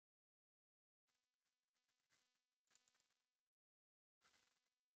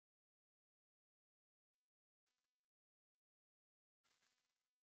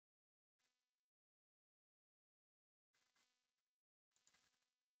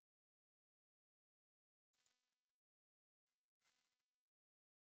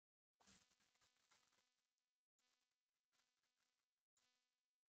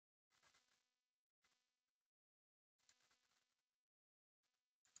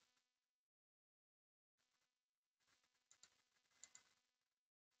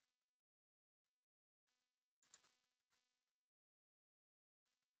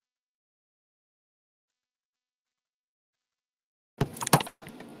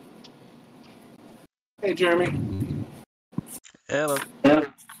Hey, Jeremy. Hello.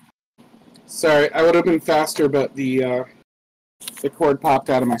 Sorry, I would have been faster, but the cord popped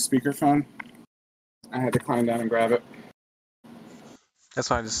out of my speakerphone. I had to climb down and grab it. That's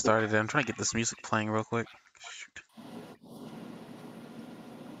why I just started it. I'm trying to get this music playing real quick. Shoot.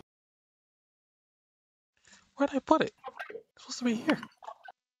 Where'd I put it? It's supposed to be here.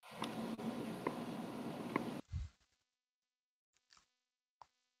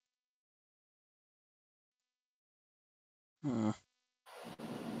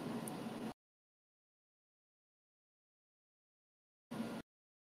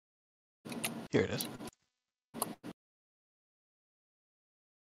 Here it is.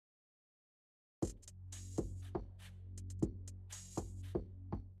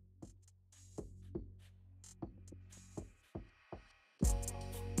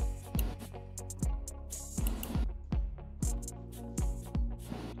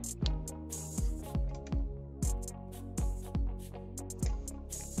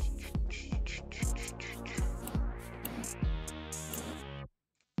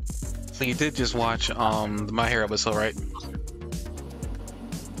 So you did just watch the My Hero episode, right?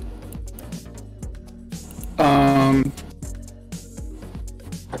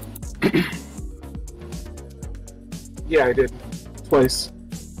 Yeah, I did. Twice.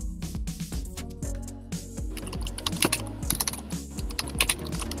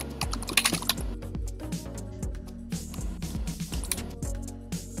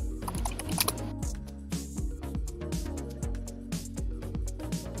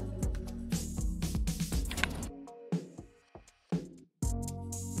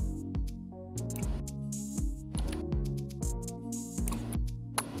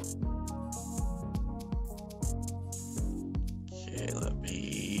 Okay, let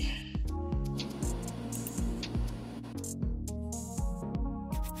me...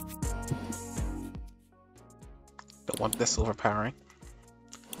 Don't want this overpowering.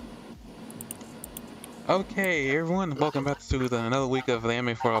 Okay, everyone, welcome back to another week of the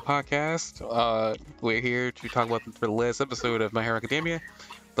Anime4All podcast. We're here to talk about the latest episode of My Hero Academia.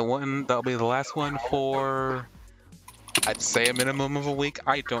 The one that'll be the last one for, I'd say, a minimum of a week.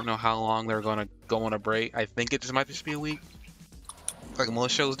 I don't know how long they're gonna go on a break. I think it might just be a week, like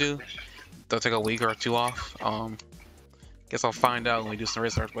most shows do. They'll take a week or two off. Guess I'll find out when we do some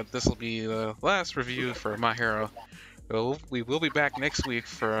research. But this will be the last review for My Hero. So we will be back next week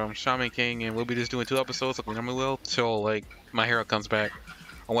from Shaman King, and we'll be just doing 2 episodes like we normally will till like My Hero comes back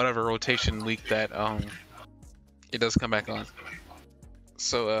on whatever rotation week that it does come back on.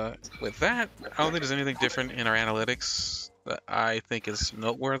 So with that, I don't think there's anything different in our analytics that I think is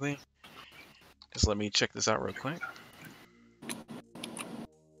noteworthy. Just let me check this out real quick.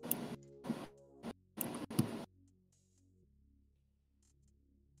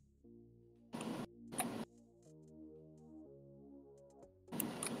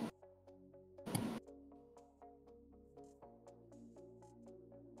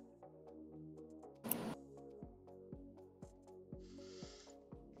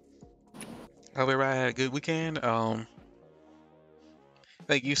 Hope everybody had a good weekend. I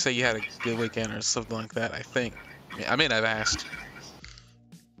think you say you had a good weekend or something like that. I think. I may not have asked.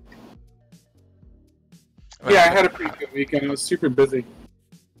 Yeah, I had a pretty good weekend. I was super busy.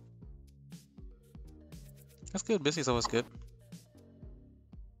 That's good. Busy's always good.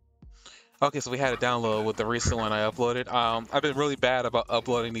 Okay, so we had a download with the recent one I uploaded. I've been really bad about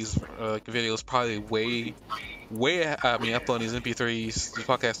uploading these videos. Probably uploading these MP3s, these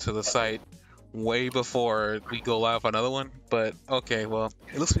podcasts to the site way before we go live on another one. But okay, well,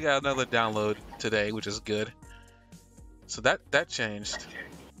 it looks like we got another download today, which is good. So that changed.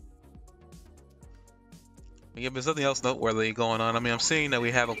 Yeah, there's nothing else noteworthy going on. I mean, I'm seeing that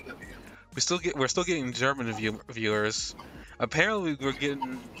we're still getting German viewers. Apparently, we're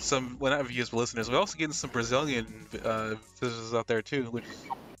getting some, well, not viewers, but listeners. We're also getting some Brazilian visitors out there too, which is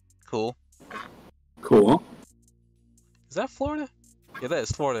cool. Cool. Is that Florida? Yeah, that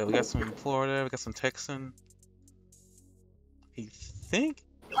is Florida. We got some Florida. We got some Texan. I think.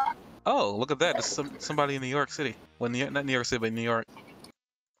 Oh, look at that! There's somebody in New York City. Well, not New York City, but New York.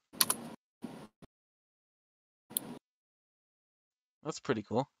 That's pretty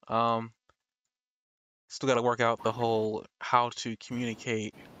cool. Still got to work out the whole how to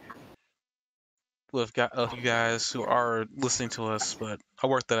communicate with you guys who are listening to us, but I'll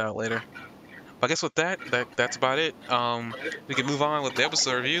work that out later. But I guess with that's about it. We can move on with the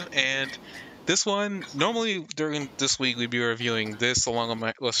episode review, and this one, normally during this week we'd be reviewing this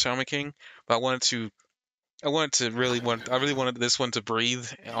along with Shaman King, but I really wanted this one to breathe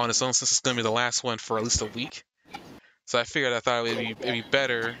on its own since it's going to be the last one for at least a week. So I thought it'd be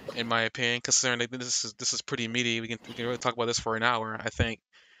better, in my opinion, considering that this is pretty meaty. We can really talk about this for an hour, I think.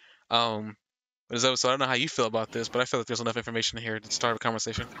 Um, so I don't know how you feel about this, but I feel like there's enough information here to start a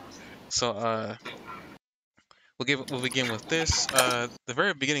conversation. So we'll begin with this. The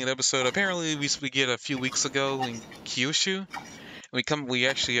very beginning of the episode. Apparently, we get a few weeks ago in Kyushu, and we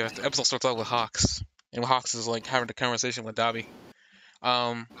actually the episode starts out with Hawks, and Hawks is like having a conversation with Dabi.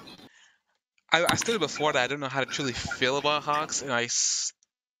 Um, I stated before that I don't know how to truly feel about Hawks, and I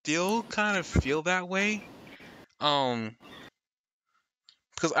still kind of feel that way. Um,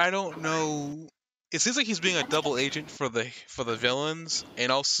 because I don't know. It seems like he's being a double agent for the villains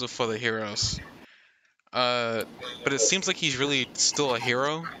and also for the heroes. Uh, but it seems like he's really still a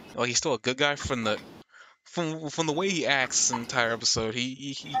hero. Like he's still a good guy from the way he acts the entire episode.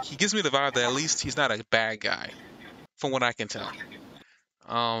 He gives me the vibe that at least he's not a bad guy, from what I can tell.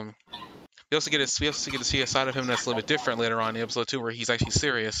 Um, we also get to see a side of him that's a little bit different later on in the episode too, where he's actually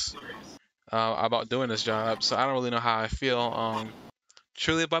serious about doing this job. So I don't really know how I feel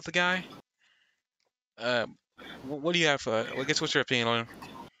truly about the guy. Uh, what do you have? I guess what's your opinion on him?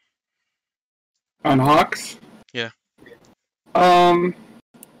 On Hawks? Yeah. Um,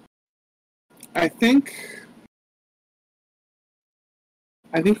 I think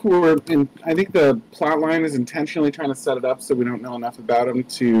I think the plot line is intentionally trying to set it up so we don't know enough about him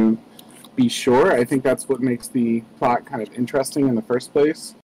to be sure. I think that's what makes the plot kind of interesting in the first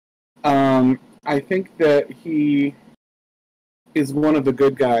place. I think that he is one of the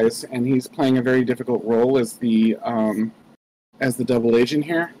good guys, and he's playing a very difficult role as the double agent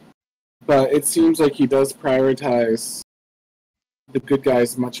here. But it seems like he does prioritize the good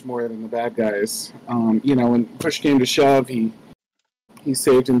guys much more than the bad guys. When push came to shove, he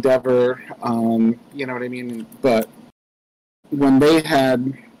saved Endeavour. You know what I mean? But when they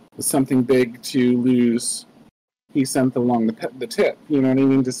had something big to lose, he sent along the tip. You know what I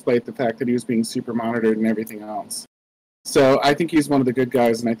mean? Despite the fact that he was being super monitored and everything else. So I think he's one of the good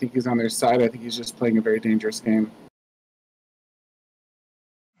guys, and I think he's on their side. I think he's just playing a very dangerous game.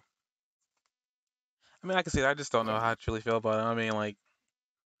 I mean, I can see that. I just don't know how I truly feel about him. I mean, like,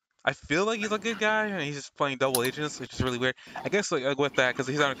 I feel like he's a good guy, and he's just playing double agents, which is really weird. I guess like with that, because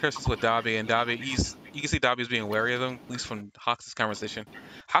he's on a Christmas with Dabi, and Dabi, you can see Dabi's being wary of him, at least from Hawks' conversation.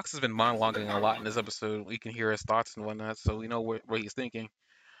 Hawks has been monologuing a lot in this episode. We can hear his thoughts and whatnot, so we know what he's thinking.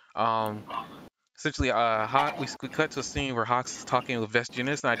 Um, Essentially, we cut to a scene where Hawks is talking with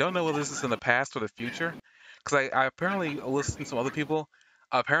Vestinus, and I don't know whether this is in the past or the future, because I apparently listened to some other people.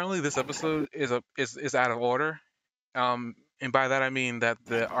 Apparently, this episode is out of order. And by that I mean that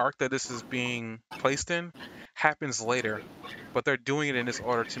the arc that this is being placed in happens later, but they're doing it in this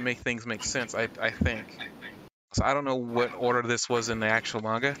order to make things make sense. I think. So I don't know what order this was in the actual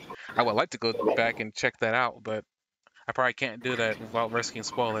manga. I would like to go back and check that out, but I probably can't do that without risking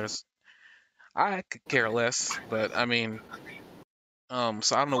spoilers. I could care less, but I mean, so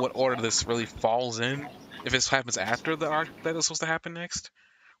I don't know what order this really falls in. If this happens after the arc that is supposed to happen next,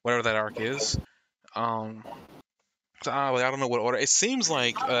 whatever that arc is. Um, so I don't know what order. It seems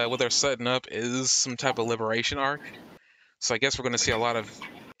like what they're setting up is some type of liberation arc. So I guess we're going to see a lot of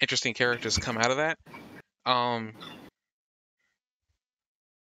interesting characters come out of that. Um,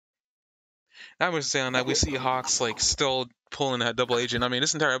 I was saying that we see Hawks like still pulling that double agent. I mean,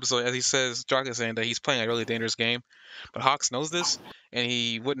 this entire episode, as he says, Jock is saying that he's playing a really dangerous game, but Hawks knows this, and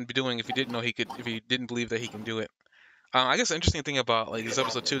he wouldn't be doing if he didn't know he could, if he didn't believe that he can do it. I guess the interesting thing about like this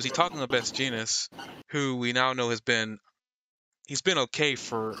episode too is he's talking about Best Genus, who we now know he's been okay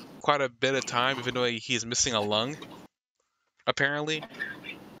for quite a bit of time, even though he is missing a lung, apparently.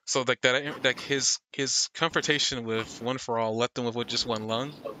 So like his confrontation with One for All left him with just one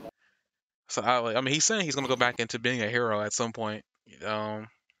lung. So I mean, he's saying he's gonna go back into being a hero at some point.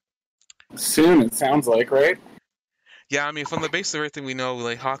 Soon, it sounds like, right? Yeah, I mean, from the base of everything we know,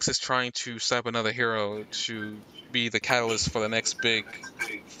 like Hawks is trying to set up another hero to be the catalyst for the next big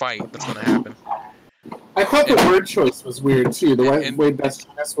fight that's gonna happen. I thought the word choice was weird too. The way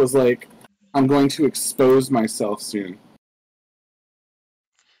Best Dress was like, "I'm going to expose myself soon."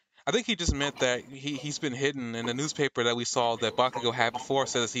 I think he just meant that he's been hidden in the newspaper that we saw that Bakugo had before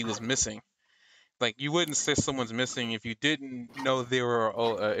says he was missing. Like you wouldn't say someone's missing if you didn't know they were,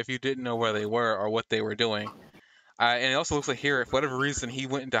 if you didn't know where they were or what they were doing. And it also looks like here, for whatever reason, he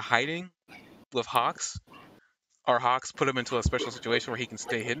went into hiding with Hawks, or Hawks put him into a special situation where he can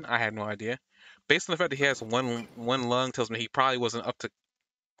stay hidden. I had no idea. Based on the fact that he has one lung, tells me he probably wasn't up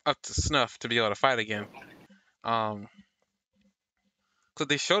to snuff to be able to fight again. Because So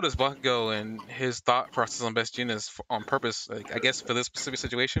they showed us Bakugo and his thought process on Best Genius on purpose. Like I guess for this specific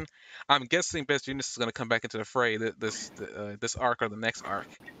situation, I'm guessing Best Genius is going to come back into the fray this arc or the next arc.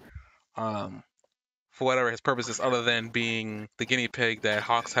 Um, for whatever his purpose is, other than being the guinea pig that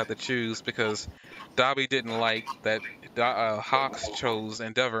Hawks had to choose because Dobby didn't like that Hawks chose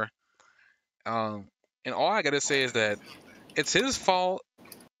Endeavor. Um, and all I gotta say is that it's his fault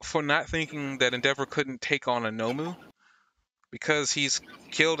for not thinking that Endeavor couldn't take on a Nomu because he's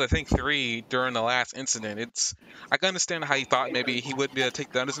killed I think 3 during the last incident. I can understand how he thought maybe he wouldn't be able to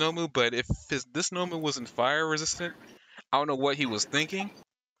take down his Nomu, but if this Nomu wasn't fire resistant, I don't know what he was thinking.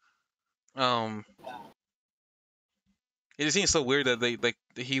 Um, it just seems so weird that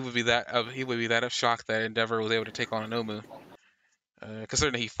he would be that of shock that Endeavor was able to take on a Nomu.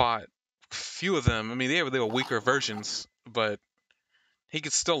 Considering he fought few of them. I mean, they were weaker versions, but he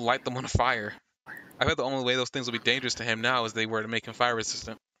could still light them on fire. I bet the only way those things would be dangerous to him now is they were to make him fire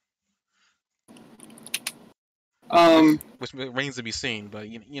resistant. Which remains to be seen, but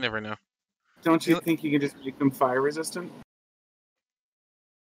you never know. Don't you think you can just make them fire resistant?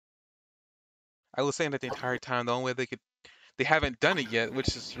 I was saying that the entire time. The only way they haven't done it yet,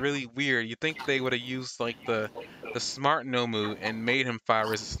 which is really weird. You think they would have used like the smart Nomu and made him fire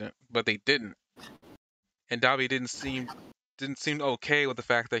resistant, but they didn't. And Dabi didn't seem okay with the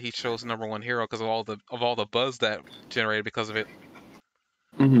fact that he chose number 1 hero because of all the buzz that generated because of it.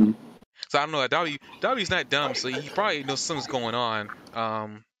 Mm-hmm. So I don't know. Dabi's not dumb, so he probably knows something's going on.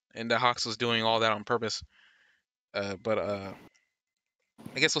 And that Hawks was doing all that on purpose. But I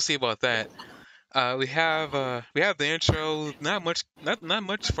guess we'll see about that. We have the intro. Not much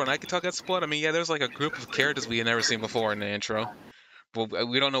for an Aikitaka split. I mean, yeah, there's like a group of characters we had never seen before in the intro, but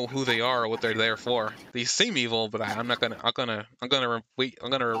we don't know who they are or what they're there for. They seem evil, but I'm gonna wait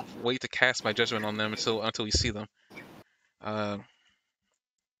to cast my judgment on them until we see them.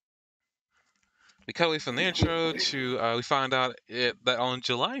 We cut away from the intro to we find out that on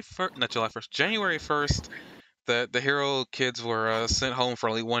January 1st, that the hero kids were sent home for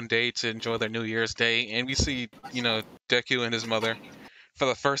only 1 day to enjoy their New Year's Day, and we see Deku and his mother for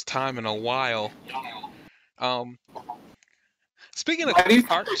the first time in a while. Speaking of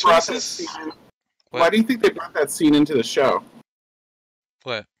art choices, why do you think they brought that scene into the show?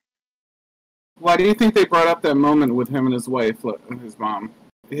 What? Why do you think they brought up that moment with him and his wife and his mom?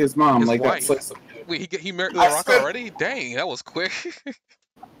 His wife. That. Wait, he married Rock already? Dang, that was quick.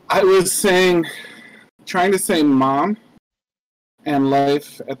 I was trying to say mom and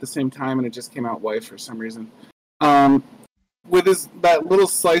life at the same time, and it just came out wife for some reason. With that little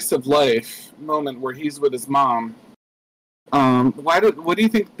slice of life moment where he's with his mom, what do you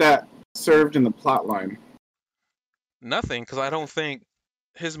think that served in the plot line? Nothing, because I don't think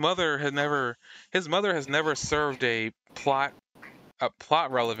his mother has never served a plot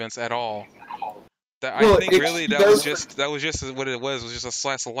relevance at all. I think really that was just what it was just a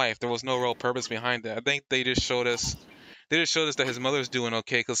slice of life. There was no real purpose behind it. I think they just showed us that his mother's doing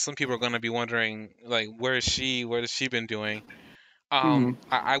okay, because some people are going to be wondering like, where is she? What has she been doing?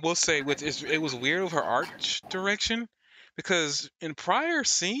 I will say it was weird with her art direction, because in prior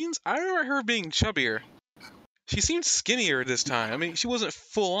scenes I remember her being chubbier. She seemed skinnier this time. I mean, she wasn't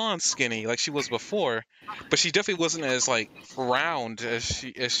full on skinny like she was before, but she definitely wasn't as like round as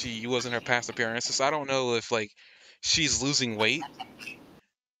she was in her past appearances. So I don't know if like she's losing weight,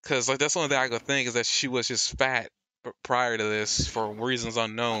 because like that's the only thing I could think is that she was just fat prior to this for reasons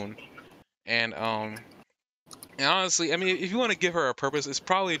unknown. And honestly, I mean, if you want to give her a purpose, it's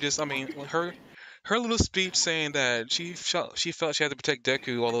probably just, I mean, her little speech saying that she felt she had to protect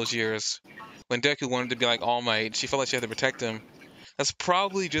Deku all those years. When Deku wanted to be like All Might, she felt like she had to protect him. That's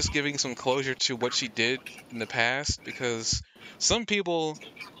probably just giving some closure to what she did in the past, because some people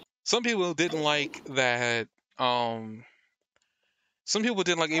didn't like that. Some people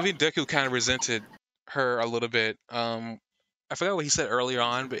didn't like, even Deku kind of resented her a little bit. I forgot what he said earlier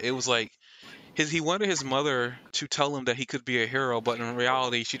on, but it was like he wanted his mother to tell him that he could be a hero, but in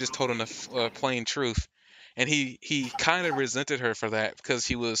reality, she just told him the plain truth. And he kind of resented her for that, because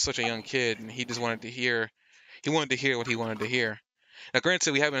he was such a young kid and he just wanted to hear what he wanted to hear. Now,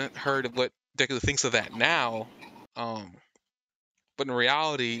 granted, we haven't heard of what Deku thinks of that now, but in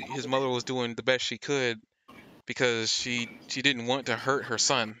reality, his mother was doing the best she could because she didn't want to hurt her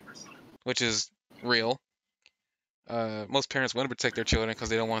son, which is real. Most parents want to protect their children because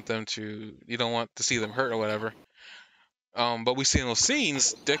you don't want to see them hurt or whatever. But we see in those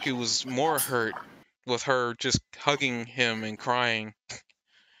scenes, Deku was more hurt with her just hugging him and crying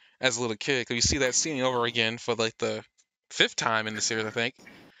as a little kid. Because you see that scene over again for like the 5th time in the series, I think,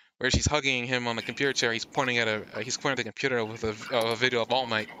 where she's hugging him on the computer chair. He's pointing at the computer with a video of All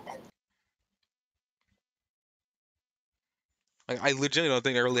Might. Like, I legitimately don't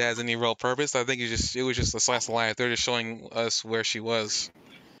think it really has any real purpose. I think it was just a slice of life. They're just showing us where she was,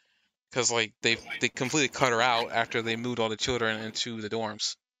 because like they completely cut her out after they moved all the children into the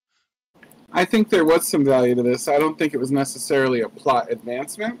dorms. I think there was some value to this. I don't think it was necessarily a plot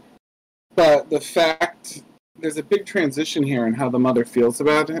advancement, but the fact there's a big transition here in how the mother feels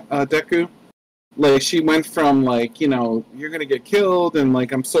about Deku. Like, she went from, like, you know, you're going to get killed, and,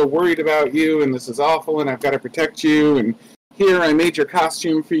 like, I'm so worried about you, and this is awful, and I've got to protect you, and here, I made your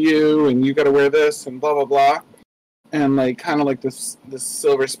costume for you, and you got to wear this, and blah, blah, blah. And, like, kind of like this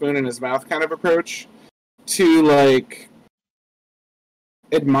silver spoon in his mouth kind of approach to, like,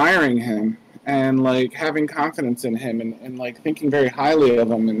 admiring him and, like, having confidence in him and like, thinking very highly of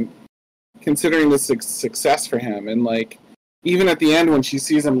him and considering this success for him. And, like, even at the end when she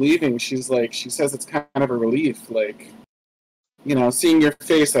sees him leaving, she says it's kind of a relief. Like, you know, seeing your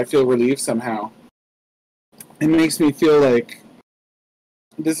face, I feel relieved somehow. It makes me feel like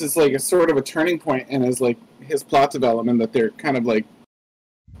this is, like, a sort of a turning point in his plot development, that they're kind of, like,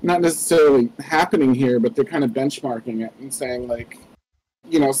 not necessarily happening here, but they're kind of benchmarking it and saying, like,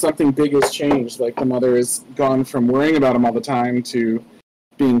 you know, something big has changed. Like, the mother has gone from worrying about him all the time to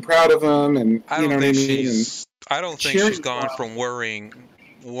being proud of him, and I don't think she's gone from worrying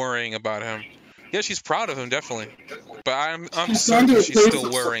about him. Yeah, she's proud of him, definitely. But I'm certain she's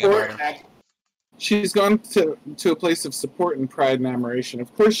still worrying about him. She's gone to a place of support and pride and admiration.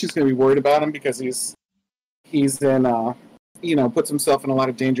 Of course she's going to be worried about him because he's in, you know, puts himself in a lot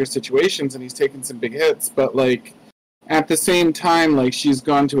of dangerous situations and he's taken some big hits. But, like, at the same time, like, she's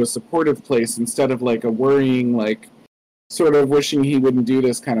gone to a supportive place instead of, like, a worrying, like, sort of wishing he wouldn't do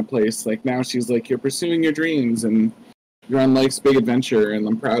this kind of place. Like, now she's like, you're pursuing your dreams and you're on life's big adventure and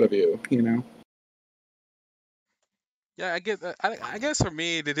I'm proud of you, you know? Yeah, I get that. I guess for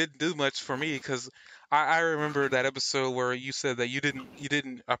me, it didn't do much for me because I remember that episode where you said that you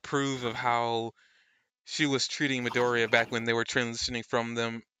didn't approve of how she was treating Midoriya back when they were transitioning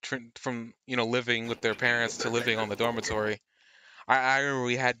from you know, living with their parents to living on the dormitory. I remember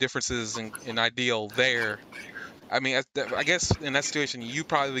we had differences in ideal there. I mean, I guess in that situation, you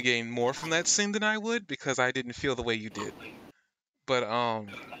probably gained more from that scene than I would because I didn't feel the way you did. But I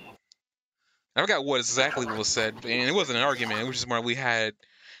forgot what exactly was said, and it wasn't an argument. It was just more we had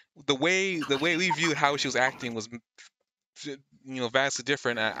the way we viewed how she was acting was, you know, vastly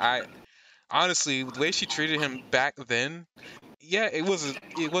different. I honestly, the way she treated him back then, yeah, it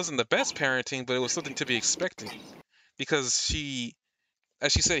wasn't the best parenting, but it was something to be expected because she,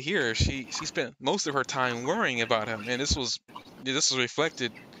 as she said here, she spent most of her time worrying about him, and this was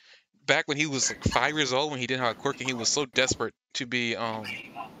reflected back when he was like 5 years old, when he didn't have a quirk, and he was so desperate to be a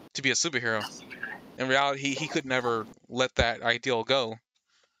superhero. In reality, he could never let that ideal go.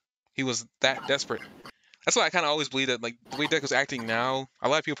 He was that desperate. That's why I kind of always believe that, like, the way Deku's acting now, a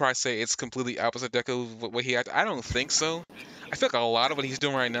lot of people probably say it's completely opposite Deku, the way he acts. I don't think so. I feel like a lot of what he's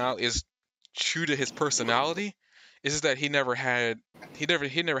doing right now is true to his personality. It's just that he never had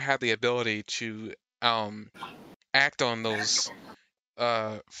the ability to act on those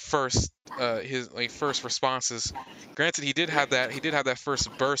his like first responses. Granted, he did have that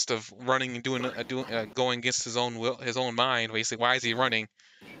first burst of running and going against his own will, his own mind. Basically, why is he running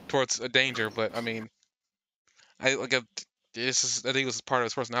towards a danger? But I mean, I think it was part of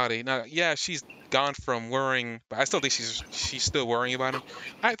his personality. Now, yeah, she's gone from worrying, but I still think she's still worrying about him.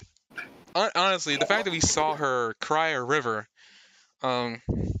 Honestly, the fact that we saw her cry a river, um,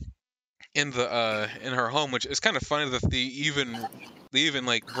 in her home, which is kind of funny that they even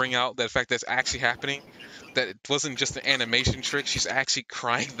like bring out that fact that's actually happening, that it wasn't just an animation trick. She's actually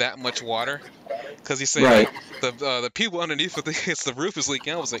crying that much water, because you say Right. like the people underneath it, it's the roof is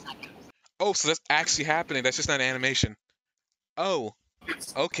leaking. I was like, oh, so that's actually happening. That's just not animation. Oh,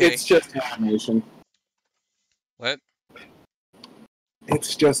 okay. It's just animation. What?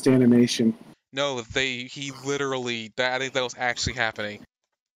 It's just animation. No, he literally, I think that was actually happening.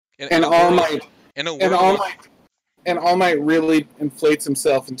 And All Might really inflates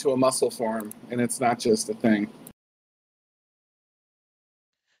himself into a muscle form, and it's not just a thing.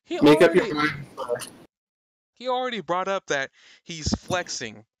 Make up your mind. He already brought up that he's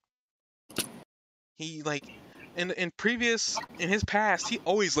flexing. He, like, in his past, he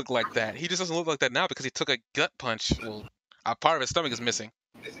always looked like that. He just doesn't look like that now because he took a gut punch. Well, a part of his stomach is missing.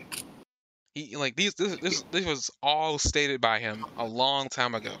 He, like, this was all stated by him a long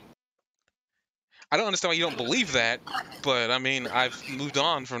time ago. I don't understand why you don't believe that, but I mean, I've moved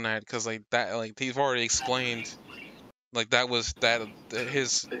on from that because, like, that, like, he's already explained Like that was that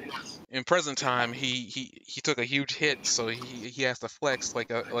his in present time he took a huge hit, so he has to flex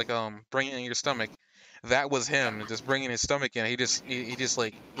bringing in your stomach. That was him just bringing his stomach in. He just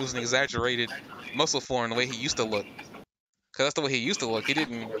like it was an exaggerated muscle form the way he used to look. Cause that's the way he used to look. He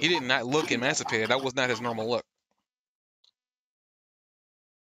did not look emancipated. That was not his normal look.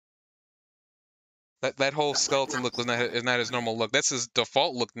 That whole skeleton look is not his normal look. That's his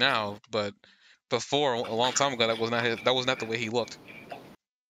default look now, but before a long time ago that was not the way he looked.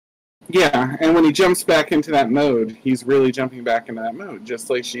 Yeah, and when he jumps back into that mode, he's really jumping back into that mode, just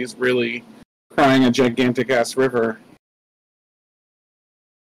like she's really crying a gigantic ass river.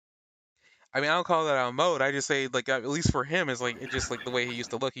 I mean, I don't call that a mode. I just say like at least for him, it's just like the way he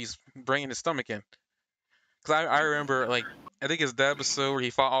used to look. He's bringing his stomach in. Cause I remember like I think it's the episode where he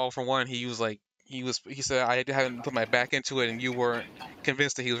fought All for One. He was like he said I hadn't put my back into it, and you weren't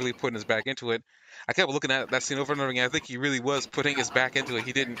convinced that he was really putting his back into it. I kept looking at that scene over and over again. I think he really was putting his back into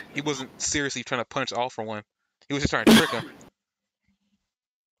it. He wasn't seriously trying to punch All for One. He was just trying to trick him,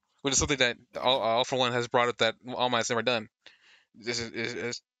 which is something that All for One has brought up that All Might's never done. This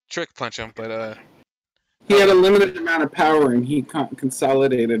is trick punch him, but he had a limited amount of power, and he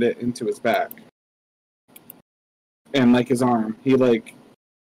consolidated it into his back and like his arm. He like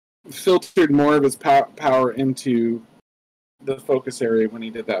filtered more of his power into the focus area when he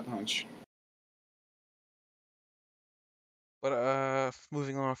did that punch. But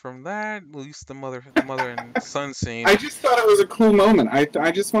moving on from that, at least the mother and son scene. I just thought it was a cool moment. I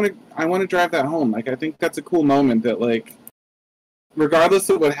want to drive that home. Like I think that's a cool moment that like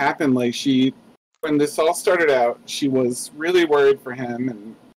regardless of what happened, like when this all started out, she was really worried for him,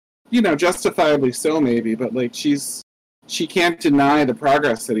 and you know, justifiably so maybe, but like she can't deny the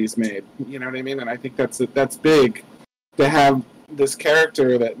progress that he's made. You know what I mean? And I think that's big to have this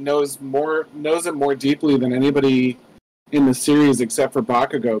character that knows him more deeply than anybody in the series except for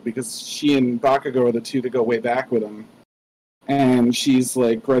Bakugo, because she and Bakugo are the two that go way back with him. And she's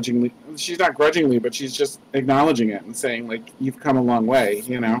like she's not grudgingly, but she's just acknowledging it and saying like, you've come a long way,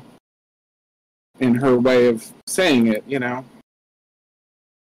 you know, in her way of saying it, you know.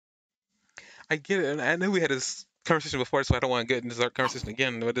 I get it, and I know we had this conversation before, so I don't want to get into that conversation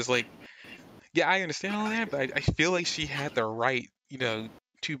again, but it's like, yeah, I understand all that, but I feel like she had the right, you know,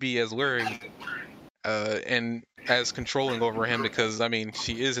 to be as worried and as controlling over him, because I mean,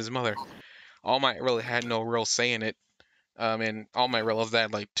 she is his mother. All Might really had no real say in it. And All Might realized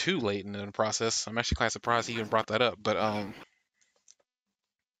that like too late in the process. I'm actually quite surprised he even brought that up. But I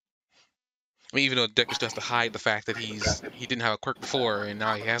mean, even though Deku still has to hide the fact that he didn't have a quirk before and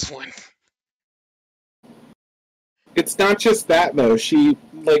now he has one. It's not just that though. She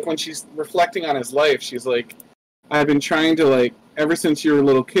like when she's reflecting on his life, she's like, I've been trying to like ever since you were a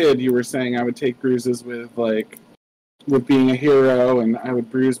little kid, you were saying I would take bruises with being a hero, and I would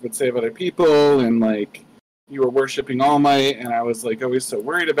bruise but save other people, and like you were worshiping All Might, and I was like always so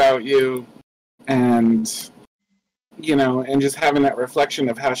worried about you, and you know, and just having that reflection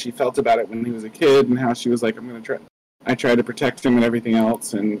of how she felt about it when he was a kid, and how she was like, I tried to protect him and everything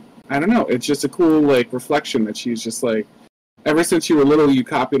else, and I don't know, it's just a cool like reflection that she's just like, ever since you were little, you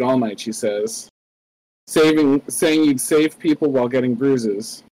copied All Might. She says, saying you'd save people while getting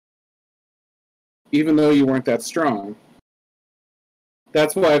bruises, even though you weren't that strong.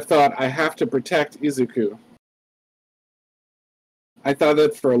 That's why I've thought I have to protect Izuku. I thought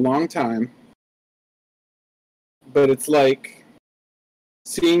that for a long time, but it's like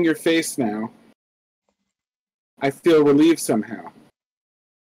seeing your face now, I feel relieved somehow.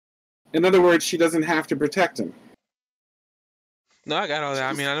 In other words, she doesn't have to protect him. No, I got all that.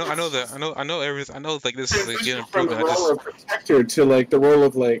 I mean, I know everything. I know like this is like, an improvement. From the role of protector to like the role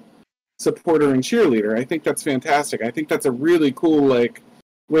of like supporter and cheerleader. I think that's fantastic. I think that's a really cool like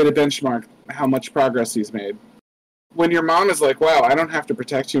way to benchmark how much progress he's made. When your mom is like, wow, I don't have to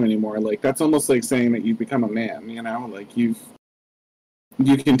protect you anymore, like that's almost like saying that you've become a man, you know, like you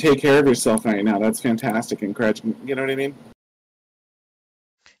can take care of yourself right now. That's fantastic, encouraging, you know what I mean?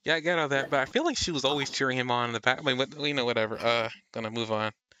 Yeah, I get all that, but I feel like she was always cheering him on in the back. I mean, you know, whatever. Gonna move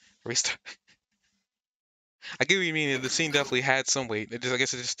on. Restart. I get what you mean. The scene definitely had some weight. I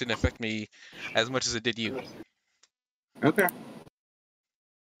guess it just didn't affect me as much as it did you. Okay.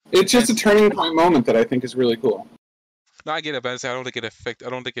 It's just a turning point moment that I think is really cool. No, I get it, but I don't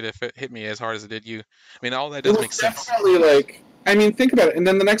think it hit me as hard as it did you. I mean, all that does make sense. Definitely, like, I mean, think about it. And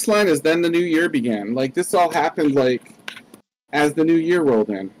then the next line is, then the new year began. Like, this all happened, like, as the new year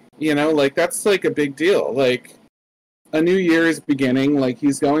rolled in. You know, like, that's, like, a big deal. Like, a new year is beginning. Like,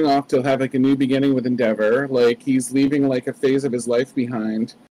 he's going off to have, like, a new beginning with Endeavour. Like, he's leaving, like, a phase of his life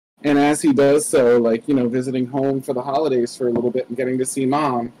behind. And as he does so, like, you know, visiting home for the holidays for a little bit and getting to see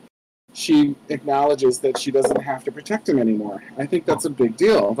mom, she acknowledges that she doesn't have to protect him anymore. I think that's a big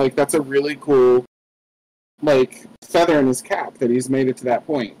deal. Like, that's a really cool, like, feather in his cap that he's made it to that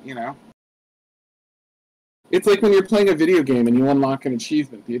point, you know? It's like when you're playing a video game and you unlock an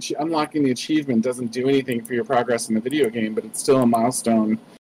achievement. Unlocking the achievement doesn't do anything for your progress in the video game, but it's still a milestone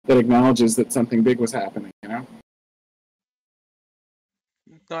that acknowledges that something big was happening, you know?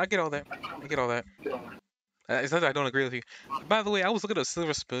 No, I get all that. I get all that. It's not that I don't agree with you. By the way, I was looking at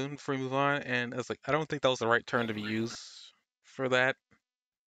Silver Spoon before we move on, and I was like, I don't think that was the right term to be used for that.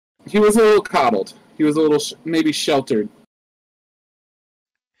 He was a little coddled. He was a little, maybe sheltered.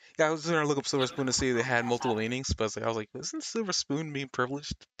 Yeah, I was trying to look up Silver Spoon to see if they had multiple meanings, but I was like, isn't Silver Spoon being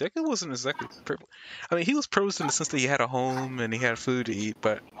privileged? Deku wasn't exactly privileged. I mean, he was privileged in the sense that he had a home and he had food to eat,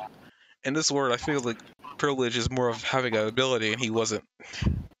 but in this world, I feel like privilege is more of having an ability, and he wasn't.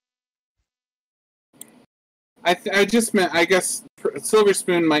 I just meant, I guess Silver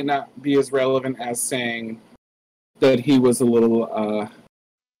Spoon might not be as relevant as saying that he was a little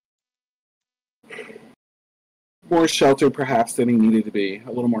more sheltered perhaps than he needed to be,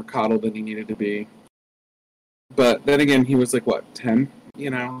 a little more coddled than he needed to be. But then again, he was like, what, 10? You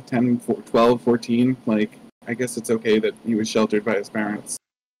know, 10, 12, 14? Like, I guess it's okay that he was sheltered by his parents.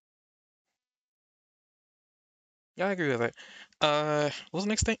 Yeah, I agree with that. What was the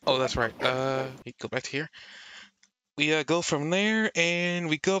next thing? Oh, that's right. We go back to here. We go from there, and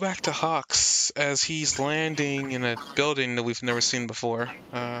we go back to Hawks as he's landing in a building that we've never seen before.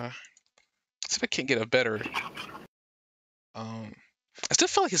 See if I can't get a better. I still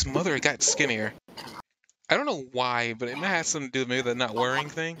feel like his mother got skinnier. I don't know why, but it might have something to do with maybe the not wearing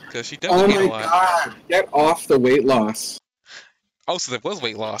thing, because she definitely gained a lot. Oh my god! Get off the weight loss. Oh, so there was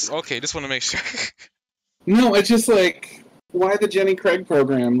weight loss. Okay, just want to make sure. No, it's just like, why the Jenny Craig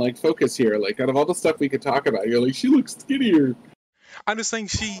program, like, focus here? Like, out of all the stuff we could talk about, you're like, she looks skinnier. I'm just saying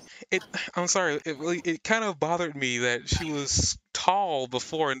I'm sorry, it kind of bothered me that she was tall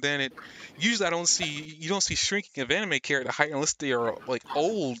before, and then usually you don't see shrinking of anime character height unless they are like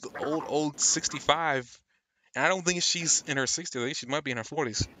old 65, and I don't think she's in her 60s, I think she might be in her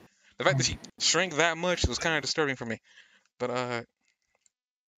 40s. The fact that she shrank that much was kind of disturbing for me. But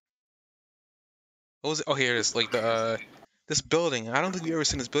what was it? Oh, here it is, like this building. I don't think we've ever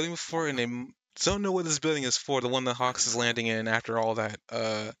seen this building before, and they don't know what this building is for, the one that Hawks is landing in after all that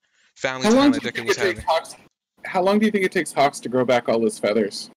family time that Deku was having. How long do you think it takes Hawks to grow back all his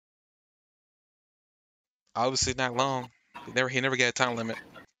feathers? Obviously not long. He never got a time limit.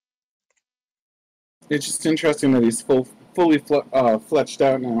 It's just interesting that he's fully fletched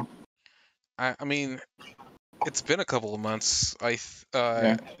out now. I mean, it's been a couple of months.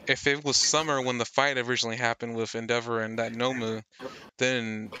 Yeah. If it was summer when the fight originally happened with Endeavour and that Nomu,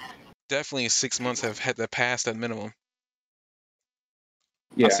 then definitely 6 months have had to pass at minimum.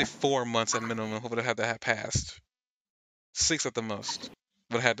 Yeah. I'd say 4 months at minimum would have had to have passed. 6 at the most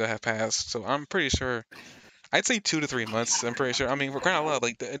would have had to have passed. So I'm pretty sure. I'd say 2 to 3 months. I'm pretty sure. I mean, we're crying out loud.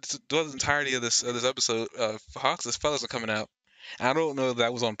 Like the entirety of this episode, Hawks' feathers are coming out. I don't know if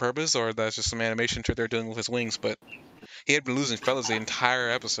that was on purpose or that's just some animation trick they're doing with his wings, but he had been losing feathers the entire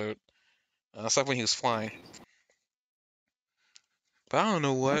episode, except when he was flying. But I don't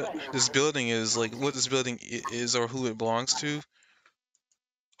know what this building is, like what this building is or who it belongs to.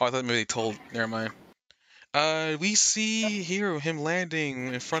 Oh, I thought maybe they told. Never mind. We see here him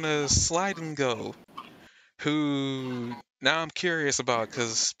landing in front of Slide and Go, who now I'm curious about,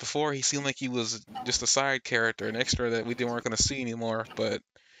 because before he seemed like he was just a side character, an extra that we weren't going to see anymore, but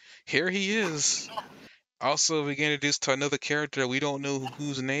here he is. Also, we get introduced to another character we don't know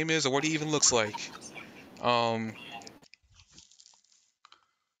whose name is or what he even looks like. I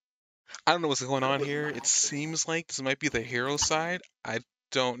don't know what's going on here. It seems like this might be the hero side. I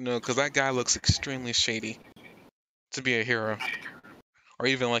don't know, because that guy looks extremely shady to be a hero. Or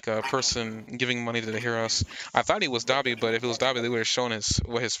even like a person giving money to the heroes. I thought he was Dabi, but if it was Dabi, they would have shown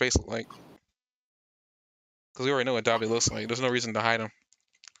what his face looked like. Because we already know what Dabi looks like. There's no reason to hide him.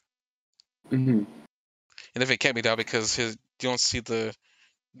 Mm-hmm. And if it can't be Dabi, because you don't see the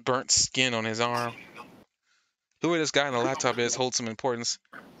burnt skin on his arm. Whoever this guy on the laptop is holds some importance.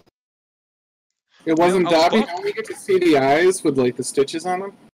 It wasn't Dabi. Don't we get to see the eyes with like the stitches on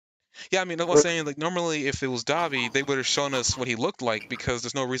them? Yeah, I mean, I was saying, like, normally if it was Dabi, they would have shown us what he looked like because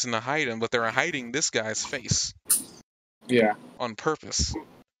there's no reason to hide him, but they're hiding this guy's face. Yeah. On purpose.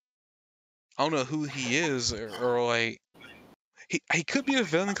 I don't know who he is, or like, he could be a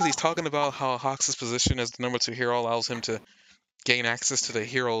villain because he's talking about how Hawks' position as the number 2 hero allows him to gain access to the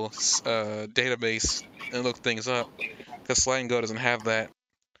hero's database and look things up, because Slide and Go doesn't have that.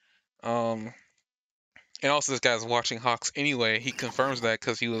 Um, and also this guy's watching Hawks anyway. He confirms that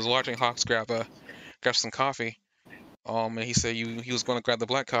because he was watching Hawks grab some coffee. And he said he was going to grab the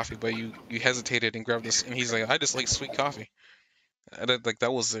black coffee, but you hesitated and grabbed this. And he's like, I just like sweet coffee. Like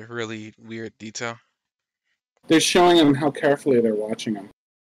that was a really weird detail. They're showing him how carefully they're watching him.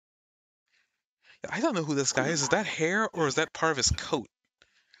 I don't know who this guy is. Is that hair or is that part of his coat?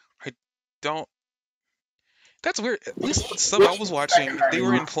 I don't. That's weird. At least the sub I was watching, they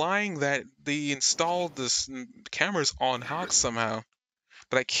were implying that they installed this cameras on Hawks somehow,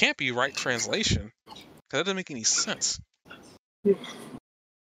 but that can't be right translation. That doesn't make any sense.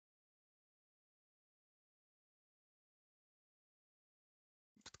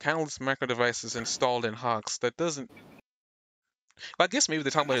 Countless macro devices installed in Hawks. That doesn't. Well, I guess maybe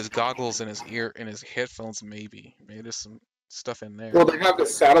they're talking about his goggles and his ear and his headphones. Maybe there's some stuff in there. Well, they have the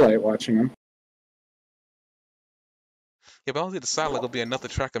satellite watching him. Yeah, but I don't think the satellite will be enough to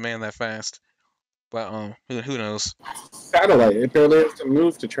track a man that fast. But who knows? Satellite. It barely has to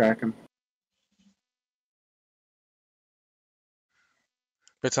move to track him.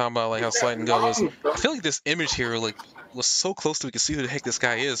 They're talking about like how Slide and Go is. I feel like this image here was so close to we could see who the heck this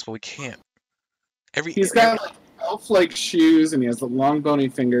guy is, but we can't. He's got like elf-like shoes, and he has the long bony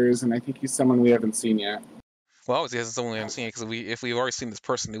fingers, and I think he's someone we haven't seen yet. Well, obviously, he hasn't someone we haven't seen because if we've already seen this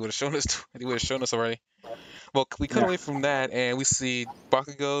person, they would have shown us. They would have shown us already. Well, we cut away from that, and we see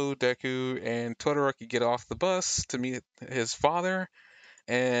Bakugo, Deku, and Todoroki get off the bus to meet his father,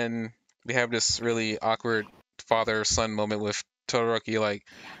 and we have this really awkward father-son moment with Todoroki, I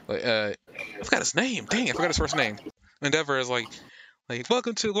forgot his name. Dang, I forgot his first name. Endeavour is like,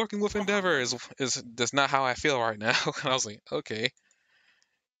 welcome to working with Endeavour is that's not how I feel right now. And I was like, okay.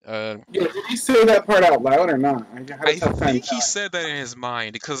 Yeah, did he say that part out loud or not? I think he said that in his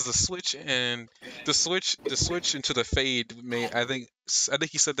mind because the switch into the fade I think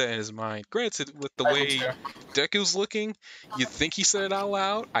he said that in his mind. Granted, with the way Deku's looking, you'd think he said it out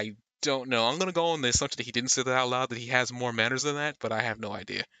loud. I don't know. I'm gonna go on the assumption that he didn't say that out loud, that he has more manners than that, but I have no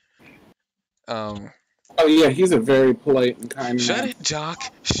idea. Oh yeah, he's a very polite and kind man. Shut it, Jock.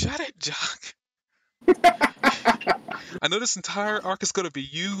 Shut it, Jock. I know this entire arc is going to be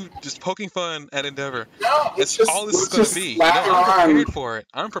you just poking fun at Endeavour. No, that's just, all this is going to be. No, I'm prepared for it.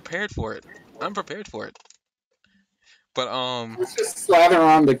 I'm prepared for it. I'm prepared for it. But let's just slather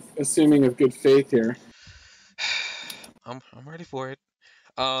on the assuming of good faith here. I'm ready for it.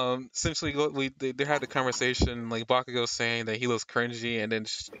 Essentially, they had the conversation, like Bakugo saying that he looks cringy, and then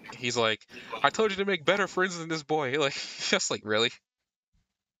he's like, "I told you to make better friends than this boy." Like, just like really.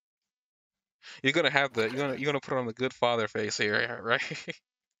 You're gonna have you're gonna put on the good father face here, right?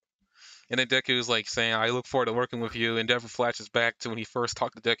 And then Deku's like saying, "I look forward to working with you." Endeavour flashes back to when he first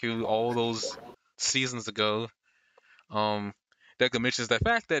talked to Deku all those seasons ago. Deku mentions the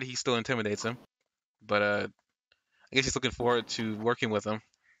fact that he still intimidates him, but I guess he's looking forward to working with him.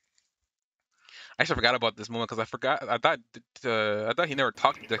 I actually forgot about this moment because I thought he never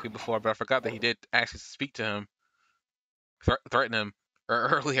talked to Deku before, but I forgot that he did actually speak to him, threaten him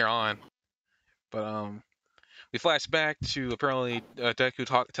earlier on. But we flash back to apparently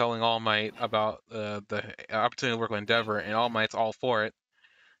Deku telling All Might about the opportunity to work with Endeavour, and All Might's all for it,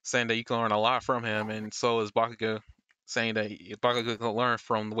 saying that you can learn a lot from him, and so is Bakugo, saying that Bakugo can learn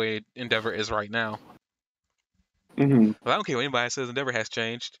from the way Endeavour is right now. Mm-hmm. But I don't care what anybody says. Endeavour has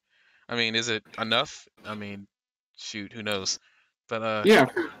changed. I mean, is it enough? I mean, shoot, who knows? But yeah,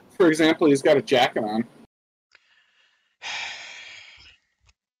 for example, he's got a jacket on.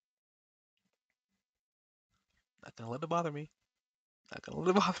 Not gonna let it bother me. Not gonna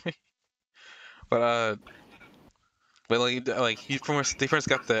let it bother me. But he first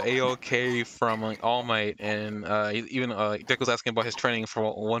got the AOK from like All Might, and even Deck was asking about his training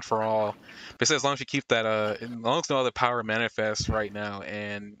for One for All. But he said as long as you keep that as long as no other power manifests right now,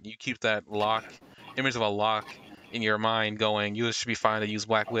 and you keep that image of a lock in your mind going, you should be fine to use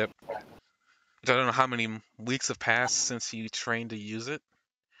Black Whip. Which I don't know how many weeks have passed since he trained to use it.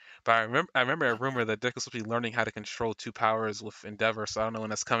 But I remember a rumor that Deck was supposed to be learning how to control two powers with Endeavour, so I don't know when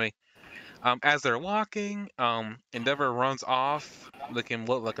that's coming. As they're walking, Endeavour runs off looking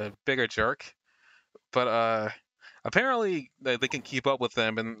like a bigger jerk, but apparently they can keep up with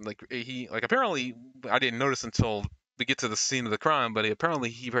them, and apparently I didn't notice until we get to the scene of the crime, but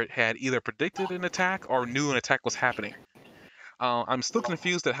apparently he had either predicted an attack or knew an attack was happening. I'm still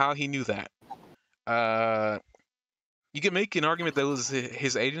confused at how he knew that. You can make an argument that it was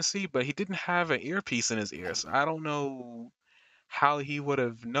his agency, but he didn't have an earpiece in his ears. I don't know how he would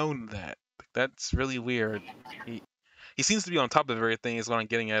have known that. That's really weird. He seems to be on top of everything. Is what I'm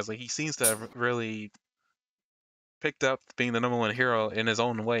getting at. Is like he seems to have really picked up being the #1 hero in his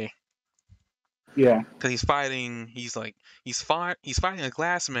own way. Yeah. Because he's fighting. He's fighting a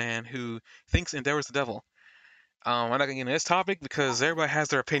glass man who thinks Endeavor's the devil. I'm not gonna get into this topic because everybody has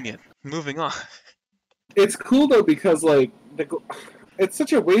their opinion. Moving on. It's cool though because like it's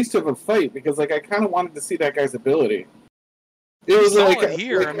such a waste of a fight because like I kind of wanted to see that guy's ability. It We was saw like, it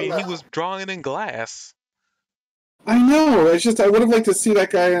here. I mean, he was drawing it in glass. I know. It's just I would have liked to see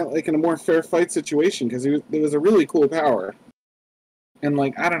that guy like in a more fair fight situation because it was a really cool power. And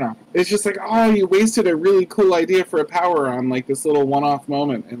like I don't know, it's just like oh, you wasted a really cool idea for a power on like this little one-off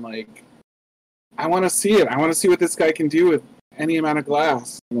moment, and like I want to see it. I want to see what this guy can do with any amount of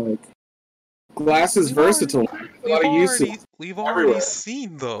glass. Like glass is versatile. We've already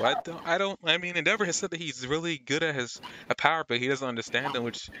seen though. I mean, Endeavor has said that he's really good at a power, but he doesn't understand him,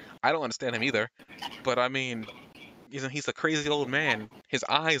 which I don't understand him either. But I mean, he's a crazy old man. His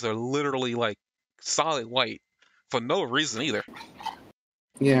eyes are literally like solid white for no reason either.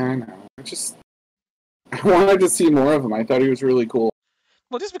 Yeah, I know. I wanted to see more of him. I thought he was really cool.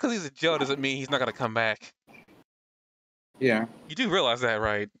 Well, just because he's a Joe doesn't mean he's not gonna come back. Yeah. You do realize that,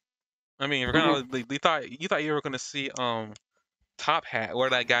 right? I mean, we're gonna you thought you were gonna see Top Hat, where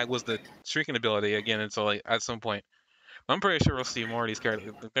that guy was the shrinking ability again until like at some point. I'm pretty sure we'll see more of these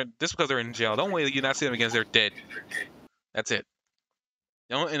characters. Just because they're in jail, don't wait you not see them again. They're dead. That's it.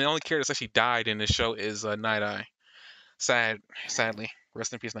 The only character that's actually died in this show is Night Eye. Sadly,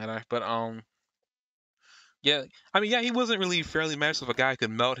 rest in peace, Night Eye. But yeah, I mean, yeah, he wasn't really fairly matched with a guy who could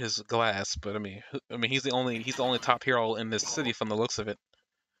melt his glass. But I mean, he's the only top hero in this city from the looks of it.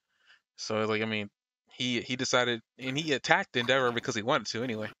 So like, I mean, he decided and he attacked Endeavor because he wanted to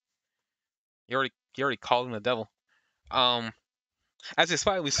anyway. He already called him the devil. As his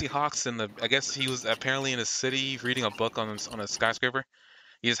fight, we see Hawks in the. I guess he was apparently in a city reading a book on a skyscraper.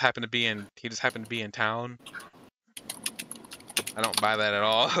 He just happened to be in town. I don't buy that at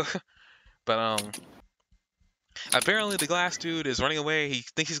all. But apparently the glass dude is running away. He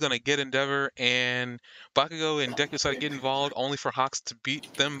thinks he's gonna get Endeavor, and Bakugo and Deku decide to get involved, only for Hawks to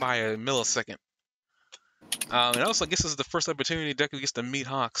beat them by a millisecond. And also, I guess this is the first opportunity Deku gets to meet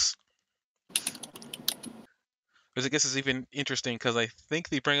Hawks. Which I guess is even interesting because I think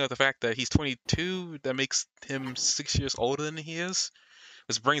they bring up the fact that he's 22. That makes him 6 years older than he is.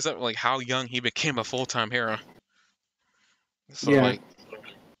 Which brings up like how young he became a full-time hero. So yeah. like,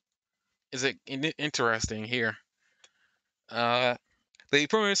 is it interesting here? They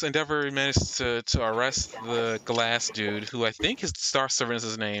promise Endeavor managed to arrest the glass dude, who I think his Star Servant is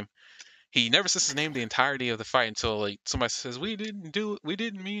his name. He never says his name the entirety of the fight until like somebody says, we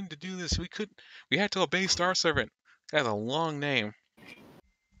didn't mean to do this. We had to obey Star Servant. That has a long name.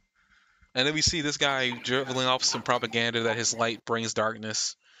 And then we see this guy dribbling off some propaganda that his light brings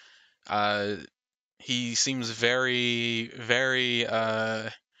darkness. He seems very, very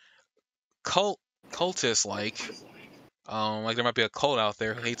cultist-like. Like there might be a cult out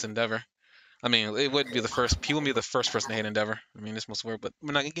there who hates Endeavor. I mean, it wouldn't be the first. He wouldn't be the first person to hate Endeavor. I mean, this must work, but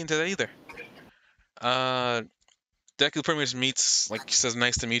we're not gonna get into that either. Deku pretty much meets, like, he says,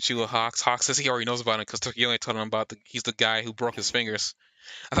 "Nice to meet you," with Hawks. Hawks says he already knows about it because Tokyo only told him about he's the guy who broke his fingers.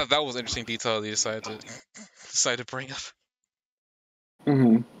 I thought that was an interesting detail they decided to bring up.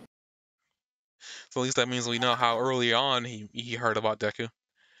 Mm-hmm. So at least that means we know how early on he heard about Deku.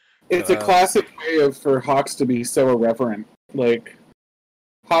 It's a classic way for Hawks to be so irreverent. Like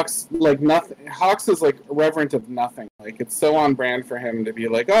Hawks, like nothing. Hawks is like irreverent of nothing. Like it's so on brand for him to be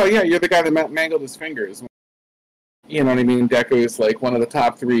like, "Oh yeah, you're the guy that mangled his fingers." You know what I mean? Deku is like one of the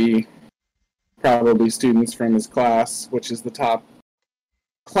top 3, probably students from his class, which is the top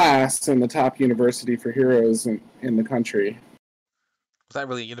class and the top university for heroes in the country. It's not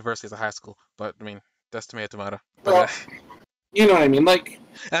really a university; it's a high school. But I mean, that's tomato. But, well, you know what I mean? Like,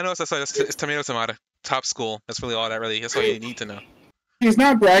 I know it's tomato. Top school. That's really all that really. That's all you need to know. He's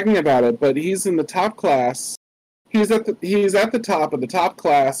not bragging about it, but he's in the top class. He's at the top of the top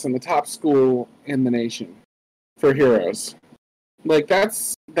class and the top school in the nation for heroes. Like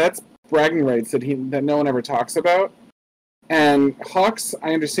that's bragging rights that no one ever talks about. And Hawks,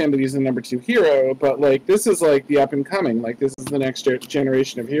 I understand that he's the number 2 hero, but like this is like the up and coming. Like this is the next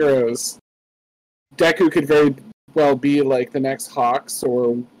generation of heroes. Deku could very well be like the next Hawks,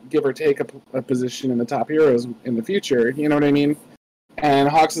 or give or take a position in the top heroes in the future. You know what I mean? And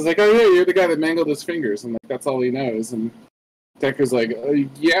Hawks is like, "Oh yeah, you're the guy that mangled his fingers," and like that's all he knows. And Deku's like, "Oh,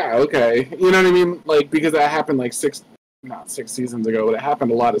 yeah, okay," you know what I mean? Like because that happened like not 6 seasons ago, but it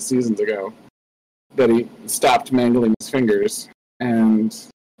happened a lot of seasons ago that he stopped mangling his fingers. And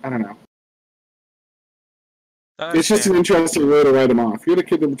I don't know. It's just an interesting way to write him off. You're the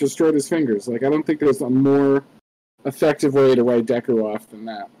kid that destroyed his fingers. Like I don't think there's a more effective way to write Deku off than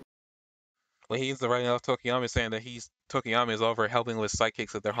that. when he's writing off Tokiyami saying that Tokiyami is over helping with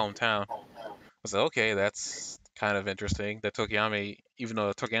psychics at their hometown. I was like, okay, that's kind of interesting. That Tokiyami, even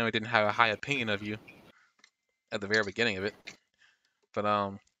though Tokiyami didn't have a high opinion of you at the very beginning of it, but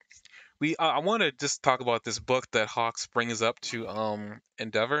I want to just talk about this book that Hawks brings up to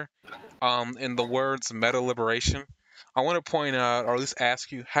Endeavor. In the words meta liberation, I want to point out, or at least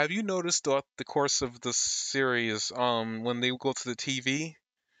ask you, have you noticed throughout the course of the series, when they go to the TV,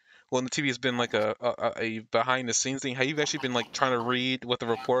 when the TV has been like a behind the scenes thing, have you actually been like trying to read what the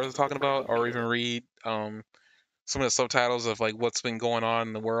reporters are talking about, or even read some of the subtitles of like what's been going on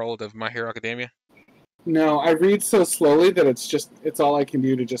in the world of My Hero Academia? No, I read so slowly that it's all I can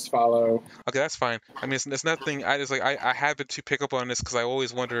do to just follow. Okay, that's fine. I mean, it's nothing. I just like I happened to pick up on this because I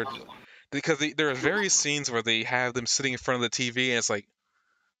always wondered because there are various scenes where they have them sitting in front of the TV and it's like,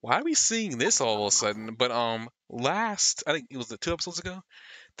 why are we seeing this all of a sudden? But last I think it was 2 episodes ago.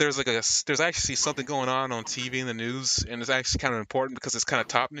 There's actually something going on TV in the news, and it's actually kind of important because it's kind of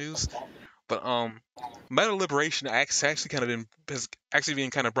top news. But meta liberation actually kind of has actually been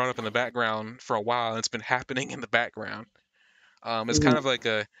kind of brought up in the background for a while, and it's been happening in the background. It's kind of like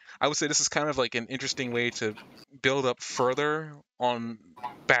I would say this is kind of like an interesting way to build up further on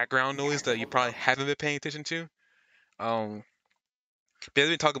background noise that you probably haven't been paying attention to. Um, but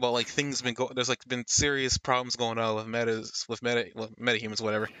we talk about like things been there's like been serious problems going on with metahumans,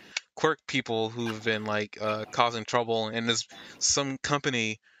 whatever, quirk people who've been like causing trouble, and there's some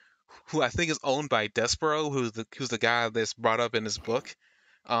company who I think is owned by Despero, who's the guy that's brought up in this book.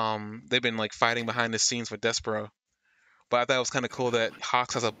 They've been like fighting behind the scenes with Despero. But I thought it was kind of cool that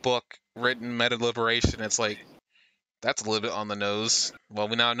Hawks has a book written meta liberation. It's like that's a little bit on the nose. Well,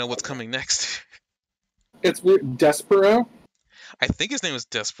 we now know what's coming next. It's weird. Despero? I think his name is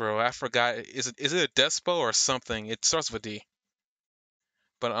Despero. I forgot. Is it a Despo or something? It starts with a D.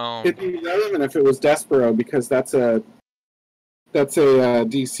 But It'd be relevant if it was Despero because that's a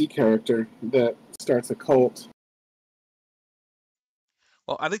DC character that starts a cult.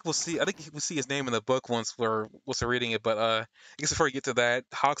 well, I think we'll see. I think we'll see his name in the book once we're reading it. But I guess before we get to that,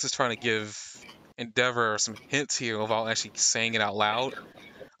 Hawks is trying to give Endeavor some hints here without actually saying it out loud.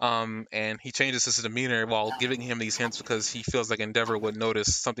 And he changes his demeanor while giving him these hints because he feels like Endeavor would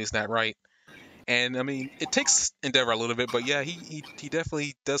notice something's not right. And I mean, it takes Endeavor a little bit, but yeah, he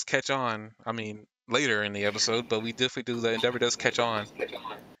definitely does catch on. I mean, later in the episode, but we definitely do that. Endeavor does catch on.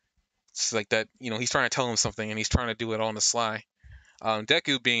 It's like that, he's trying to tell him something and he's trying to do it on the sly.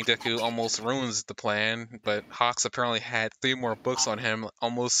 Deku, being Deku, almost ruins the plan, but Hawks apparently had 3 more books on him,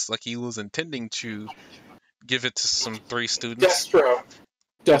 almost like he was intending to give it to some 3 students. Destro,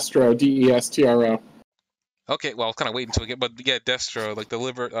 Destro. Okay, well, I was kind of waiting until we get, but yeah, Destro, like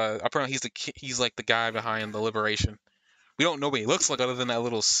apparently he's like the guy behind the liberation. We don't know what he looks like other than that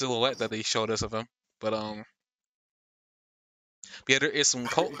little silhouette that they showed us of him. But yeah, there is some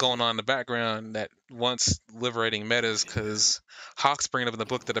cult going on in the background that wants liberating metas because Hawks bringing up in the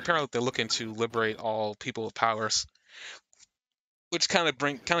book that apparently they're looking to liberate all people with powers, which kind of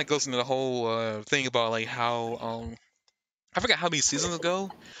goes into the whole thing about like how I forgot how many seasons ago,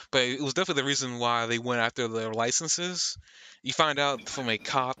 but it was definitely the reason why they went after their licenses. You find out from a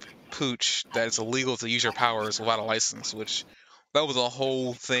cop pooch that it's illegal to use your powers without a license, which that was a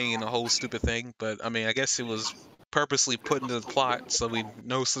whole thing and a whole stupid thing. But I mean, I guess it was purposely put into the plot so we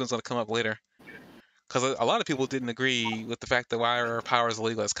know something's gonna come up later. Because a lot of people didn't agree with the fact that why are powers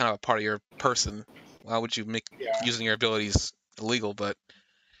illegal? It's kind of a part of your person. Why would you make using your abilities illegal? But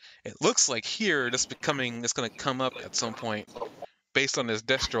it looks like here it's going to come up at some point based on this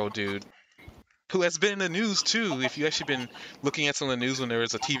Destro dude who has been in the news too. If you actually been looking at some of the news when there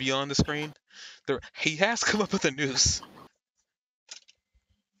is a TV on the screen, he has come up with the news.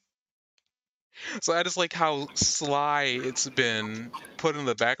 So I just like how sly it's been put in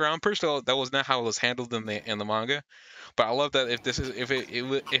the background. I'm pretty sure that was not how it was handled in the manga, but I love that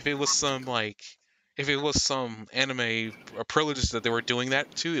if it was some like if it was some anime or privileges that they were doing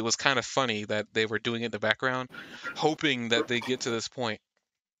that to, it was kind of funny that they were doing it in the background, hoping that they get to this point.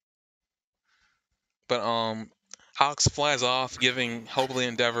 But Hawks flies off, giving hopefully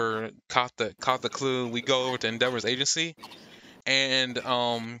Endeavor caught the clue. We go over to Endeavor's agency, and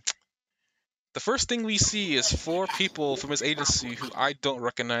the first thing we see is 4 people from his agency who I don't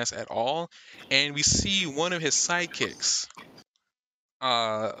recognize at all, and we see one of his sidekicks.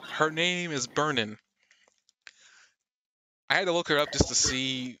 Her name is Burnin. I had to look her up just to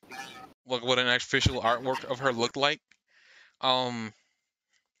see what an official artwork of her looked like. Um,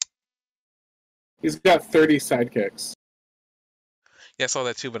 He's got 30 sidekicks. yeah, I saw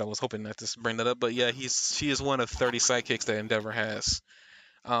that too, but I was hoping not to bring that up. But yeah, she is one of 30 sidekicks that Endeavor has.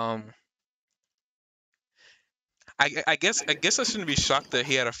 Um, I guess I shouldn't be shocked that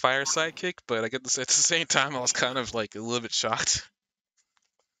he had a fire sidekick, but at the same time I was kind of like a little bit shocked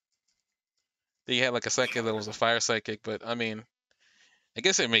that he had like a sidekick that was a fire sidekick. But I mean, I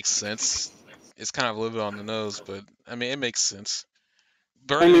guess it makes sense. It's kind of a little bit on the nose, but I mean it makes sense. I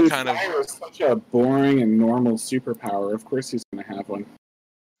Burning mean, kind of fire is such a boring and normal superpower. Of course he's going to have one.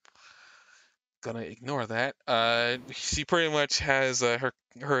 gonna ignore that. She pretty much has her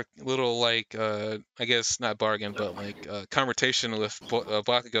little like I guess not bargain, but like conversation with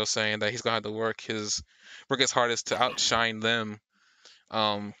Bakugo saying that he's gonna have to work his hardest to outshine them.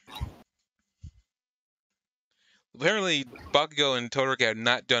 Um, Apparently Bakugo and Todoroki had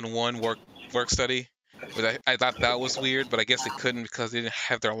not done one work study, which I thought that was weird, but I guess they couldn't because they didn't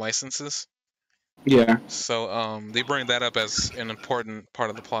have their licenses. Yeah. So they bring that up as an important part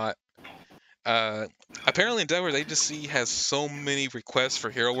of the plot. Uh, Apparently Endeavour Agency has so many requests for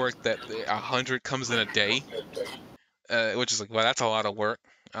hero work that 100 comes in a day, which is like, well, that's a lot of work.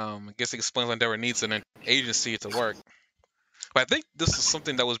 I guess it explains why Endeavour needs an agency to work. But I think this is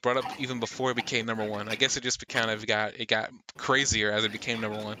something that was brought up even before it became number one. I guess it just kind of got crazier as it became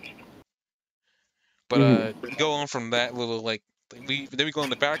number one. But go on from that little like we go in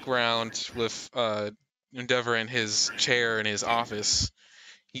the background with Endeavour in his chair in his office.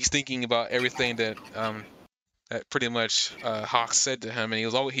 He's thinking about everything that pretty much Hawk said to him, and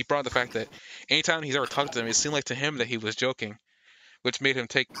he brought the fact that anytime he's ever talked to him, it seemed like to him that he was joking, which made him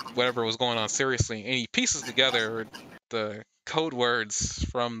take whatever was going on seriously. And he pieces together the code words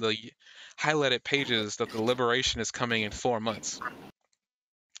from the highlighted pages that the liberation is coming in 4 months.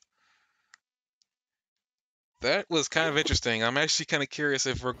 That was kind of interesting. I'm actually kind of curious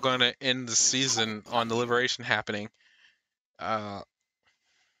if we're gonna end the season on the liberation happening. Because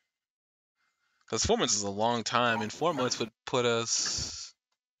 4 months is a long time, and 4 months would put us.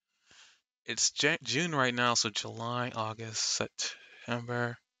 It's June right now, so July, August,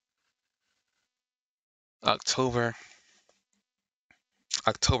 September, October.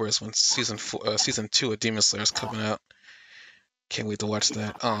 October is when season 2 of Demon Slayer is coming out. Can't wait to watch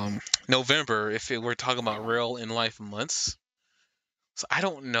that. November, if we're talking about real in life months. So I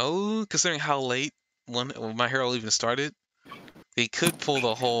don't know, considering how late when My Hero even started. They could pull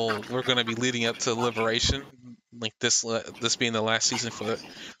the whole we're going to be leading up to Liberation, like this being the last season for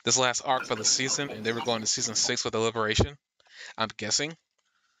this last arc for the season, and they were going to season 6 with the Liberation. I'm guessing,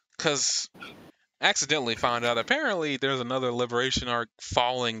 because accidentally found out apparently there's another Liberation arc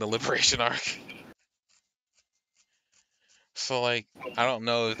following the Liberation arc. So like I don't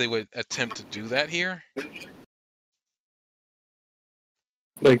know if they would attempt to do that here.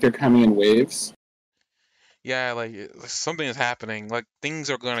 Like they're coming in waves. Yeah, like something is happening. Like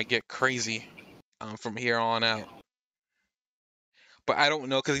things are gonna get crazy from here on out. But I don't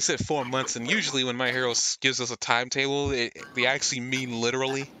know because he said 4 months, and usually when My Hero gives us a timetable, they actually mean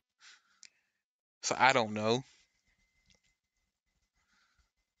literally. So I don't know.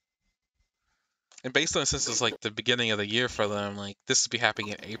 And based on since it's like the beginning of the year for them, like this would be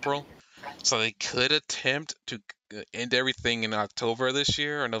happening in April, so they could attempt to end everything in October this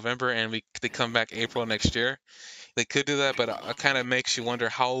year or November, and they come back April next year. They could do that, but it kind of makes you wonder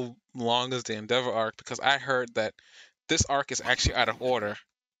how long is the Endeavour arc, because I heard that this arc is actually out of order.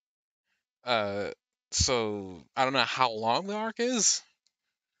 So I don't know how long the arc is.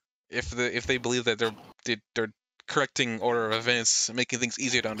 If they believe that they're correcting order of events, making things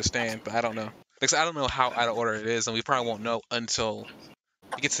easier to understand, but I don't know. Because I don't know how out of order it is, and we probably won't know until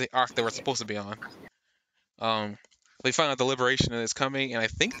it gets to the arc that we're supposed to be on. They find out the liberation is coming, and I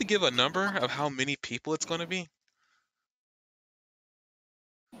think they give a number of how many people it's going to be.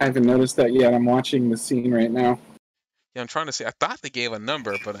 I haven't noticed that yet. I'm watching the scene right now. Yeah, I'm trying to see. I thought they gave a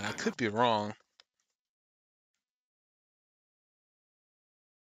number, but I could be wrong.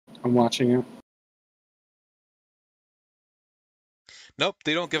 I'm watching it. Nope,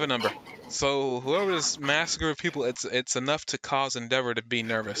 they don't give a number. So whoever's mass group of people, it's enough to cause Endeavour to be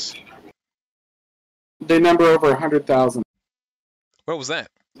nervous. They number over 100,000. What was that?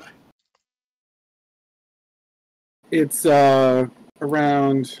 It's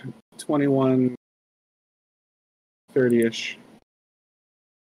around 2130-ish.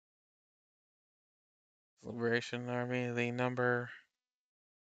 Liberation Army, the number.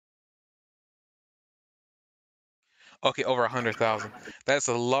 Okay, over 100,000. That's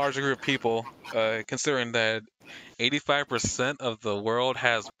a large group of people, considering that 85% of the world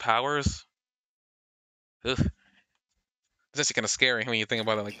has powers. Ugh. It's actually kind of scary when you think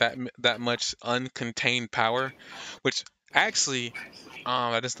about it like that. That much uncontained power, which actually,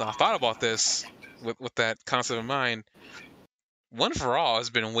 I just thought about this with that concept in mind. One for All has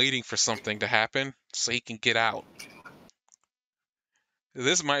been waiting for something to happen so he can get out.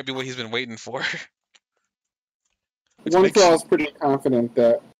 This might be what he's been waiting for. One for All is pretty confident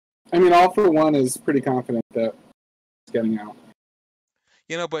that. I mean, All for One is pretty confident that he's getting out.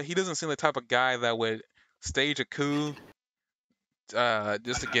 But he doesn't seem the type of guy that would stage a coup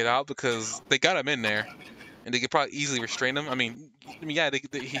just to get out, because they got him in there, and they could probably easily restrain him. I mean, yeah,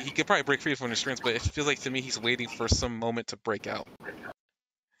 he could probably break free from restraints, but it feels like to me he's waiting for some moment to break out.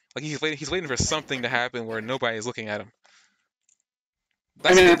 Like he's waiting for something to happen where nobody's looking at him.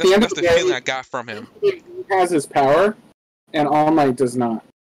 That's the feeling I got from him. He has his power, and All Might does not.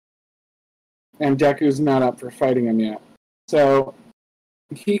 And Deku's not up for fighting him yet. So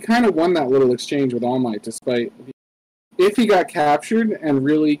he kind of won that little exchange with All Might, despite if he got captured and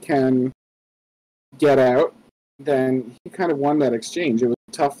really can get out, then he kind of won that exchange. It was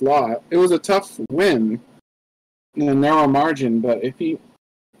a tough lot. It was a tough win in a narrow margin, but if he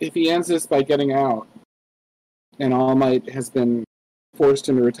ends this by getting out, and All Might has been forced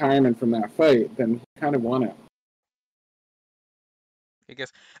into retirement from that fight, then he kind of won it. I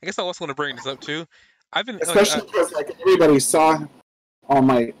guess I also want to bring this up too. Especially because everybody saw All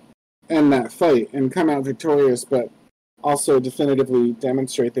Might end that fight and come out victorious, but also definitively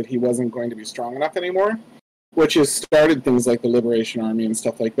demonstrate that he wasn't going to be strong enough anymore, which has started things like the Liberation Army and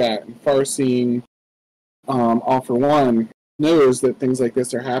stuff like that. And far-seeing All for One knows that things like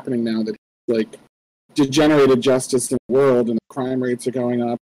this are happening now, that like degenerated justice in the world and the crime rates are going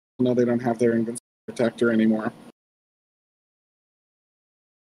up. No, they don't have their invincible protector anymore.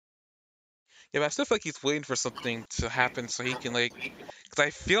 Yeah, but I still feel like he's waiting for something to happen so he can because I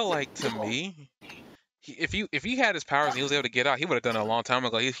feel like to me, if he had his powers and he was able to get out, he would have done it a long time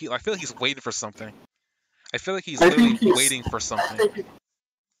ago. I feel like he's waiting for something. I feel like he's literally waiting for something.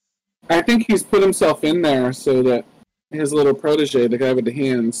 I think he's put himself in there so that his little protege, the guy with the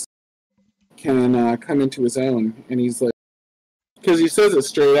hands, can come into his own. And he's like, because he says it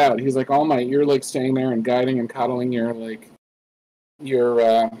straight out. He's like, All Might, you're like staying there and guiding and coddling your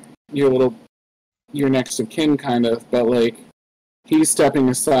next of kin kind of, but like he's stepping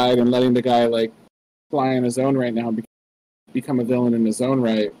aside and letting the guy like fly on his own right now, become a villain in his own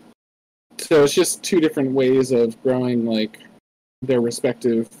right. So it's just two different ways of growing like their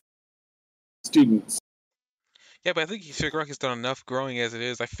respective students. Yeah, but I think Shigaraki's done enough growing as it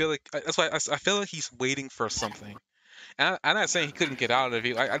is. I feel like that's why I feel like he's waiting for something. And I'm not saying he couldn't get out of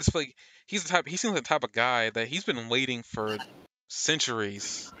it. I just feel like he seems like the type of guy that he's been waiting for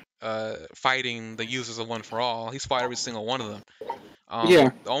centuries, fighting the users of One for All. He's fought every single one of them.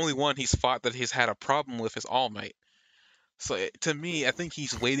 The only one he's fought that he's had a problem with is All Might. So to me, I think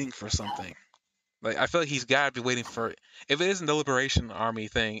he's waiting for something. Like I feel like he's got to be waiting for. If it isn't the Liberation Army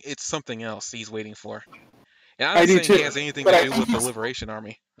thing, it's something else he's waiting for. And I'm not saying he has anything to do with the Liberation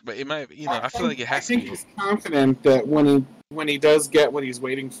Army, but it might. I feel like it has to be. I think he's confident that when he does get what he's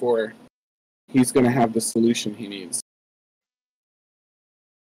waiting for, he's going to have the solution he needs.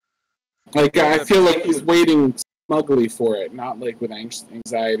 Like I feel like he's waiting smugly for it, not like with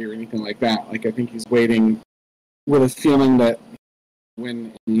anxiety or anything like that. Like I think he's waiting with a feeling that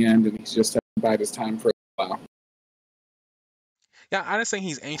win in the end, and he's just having to bide his time for a while. Yeah, I'm not saying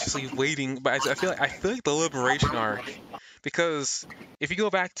he's anxiously waiting, but I feel like the Liberation arc, because if you go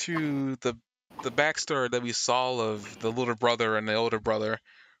back to the backstory that we saw of the little brother and the older brother,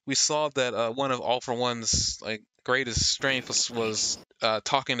 we saw that one of All for One's like greatest strength was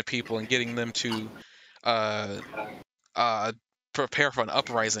talking to people and getting them to prepare for an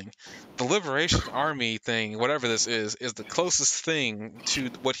uprising. The Liberation Army thing, whatever this is the closest thing to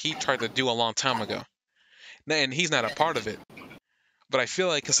what he tried to do a long time ago. And he's not a part of it. But I feel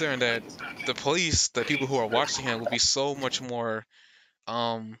like, considering that the police, the people who are watching him, will be so much more,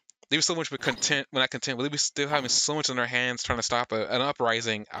 they'd be so much more content, well, not content, but they'd be still having so much on their hands trying to stop an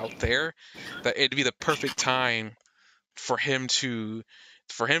uprising out there, that it'd be the perfect time for him to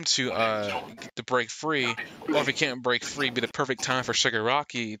break free, or if he can't break free, it'd be the perfect time for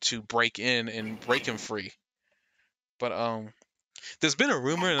Shigaraki to break in and break him free. But there's been a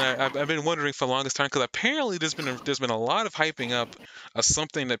rumor, and I've been wondering for the longest time, because apparently there's been a lot of hyping up of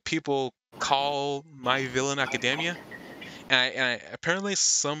something that people call My Villain Academia, and apparently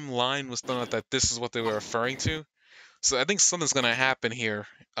some line was thrown out that this is what they were referring to. So I think something's gonna happen here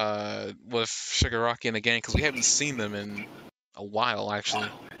with Shigaraki and the gang, because we haven't seen them in a while actually.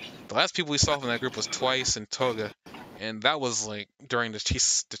 The last people we saw from that group was Twice and Toga, and that was like during the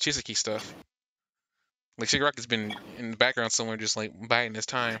Chisaki stuff. Like Shigaraki's been in the background somewhere, just like biding his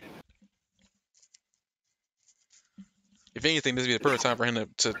time. If anything, this would be the perfect time for him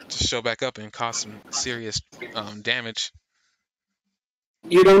to show back up and cause some serious damage.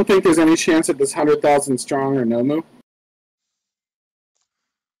 You don't think there's any chance that this 100,000 strong or Nomu?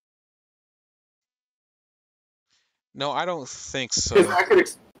 No, I don't think so.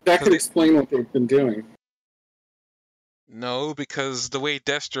 Because that could explain what they've been doing. No, because the way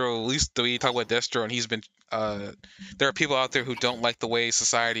Destro, at least the way you talk about Destro, and he's been, there are people out there who don't like the way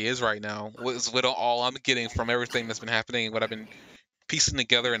society is right now. With all I'm getting from everything that's been happening, and what I've been piecing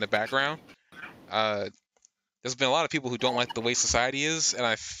together in the background, there's been a lot of people who don't like the way society is, and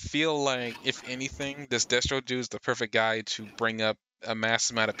I feel like, if anything, this Destro dude is the perfect guy to bring up a mass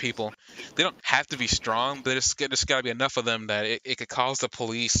amount of people. They don't have to be strong, but there's got to be enough of them that it could cause the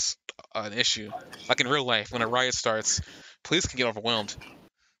police an issue. Like in real life, when a riot starts, police can get overwhelmed.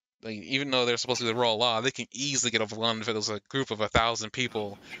 Like, even though they're supposed to be the rule of law, they can easily get overwhelmed if there's a group of 1,000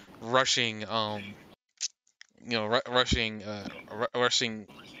 people rushing, rushing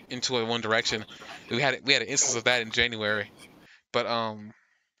into one direction. We had an instance of that in January, but I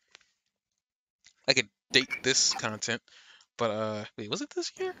could date this content, but wait, was it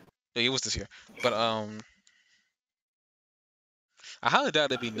this year? Yeah, it was this year, but I highly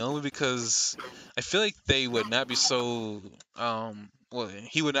doubt it'd be Nomu because I feel like they would not be so well,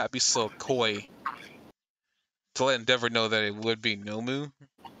 he would not be so coy to let Endeavour know that it would be Nomu,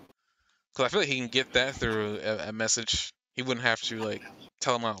 because I feel like he can get that through a message. He wouldn't have to like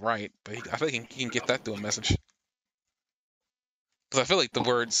tell him outright, but I feel like he can get that through a message. Because I feel like the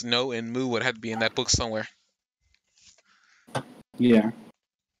words no and mu would have to be in that book somewhere. Yeah.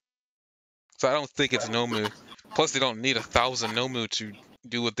 So I don't think it's Nomu. Plus, they don't need 1,000 Nomu to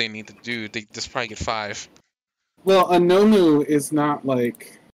do what they need to do. They just probably get 5. Well, a Nomu is not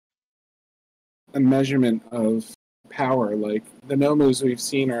like a measurement of power. Like, the Nomus we've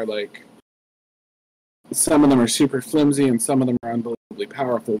seen are like, some of them are super flimsy and some of them are unbelievably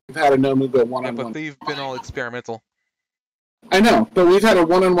powerful. We've had a Nomu go one-on-one. Yeah, but they've been all experimental. I know, but we've had a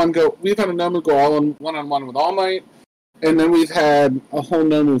one-on-one go. We've had a Nomu go all on one-on-one with All Might, and then we've had a whole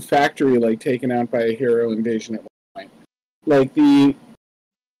Nomu factory like taken out by a hero invasion at one point. Like the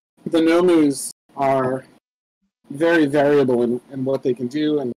Nomus are very variable in what they can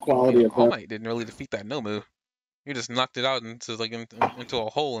do and the quality of them. All Might didn't really defeat that Nomu. You just knocked it out into a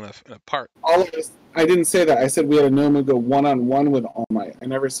hole in a part. All of this, I didn't say that. I said we had a Nomu go one-on-one with All Might. I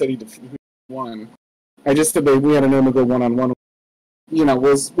never said he won. I just said that we had a Nomu go one-on-one. You know,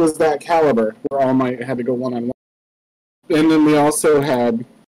 was that caliber where All Might had to go one-on-one. And then we also had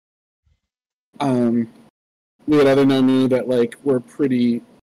other Nomu that like were pretty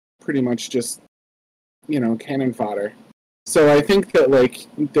much just, you know, cannon fodder. So I think that like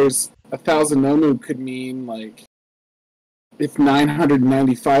there's 1,000 Nomu could mean like if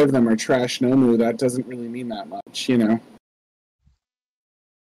 995 of them are trash Nomu, that doesn't really mean that much, you know.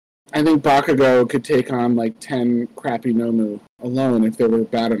 I think Bakugo could take on like 10 crappy Nomu alone if they were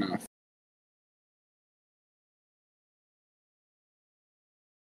bad enough.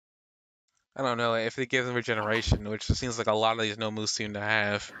 I don't know if they give them regeneration, which it seems like a lot of these Nomus seem to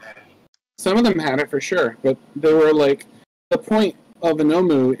have. Some of them had it for sure, but they were like, the point of a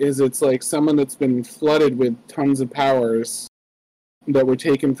Nomu is it's like someone that's been flooded with tons of powers that were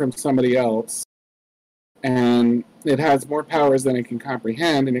taken from somebody else, and it has more powers than it can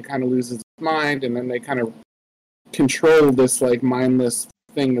comprehend, and it kind of loses its mind, and then they kind of control this like mindless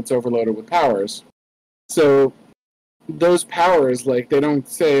thing that's overloaded with powers. So those powers, like, they don't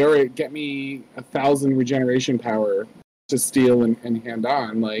say, all right, get me 1,000 regeneration power to steal and hand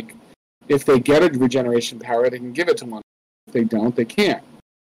on. Like, if they get a regeneration power, they can give it to one. If they don't, they can't.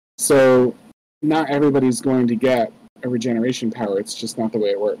 So not everybody's going to get a regeneration power. It's just not the way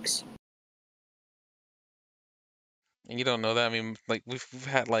it works. And you don't know that. I mean, like, we've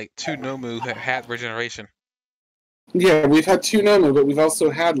had like 2 Nomu that had regeneration. Yeah, we've had 2 Nomu, but we've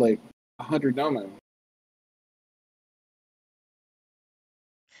also had like 100 Nomu.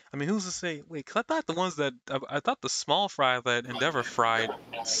 I mean, who's to say? Wait, 'cause I thought the ones that I thought the small fry that Endeavour fried,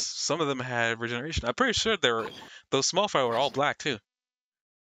 some of them had regeneration. I'm pretty sure those small fry were all black too. And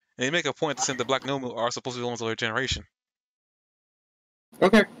they make a point to say the black Nomu are supposed to be the ones with regeneration.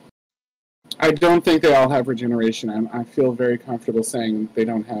 Okay. I don't think they all have regeneration. I feel very comfortable saying they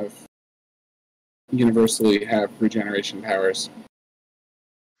don't universally have regeneration powers.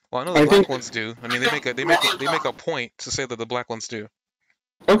 Well, I know the black ones do. I mean, they make a point to say that the black ones do.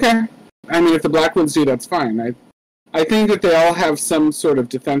 Okay. I mean, if the black ones do, that's fine. I think that they all have some sort of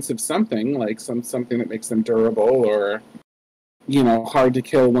defensive something, like something that makes them durable or, you know, hard to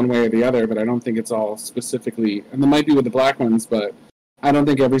kill one way or the other, but I don't think it's all specifically, and there might be with the black ones, but I don't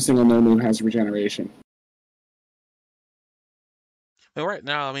think every single Nomu has regeneration. Well, right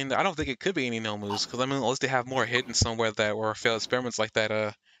now, I mean, I don't think it could be any no moves because I mean, unless they have more hidden somewhere that were failed experiments like that.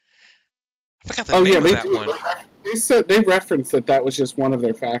 I forgot the Oh yeah, name of they that do. one. They said they referenced that that was just one of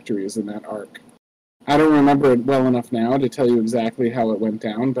their factories in that arc. I don't remember it well enough now to tell you exactly how it went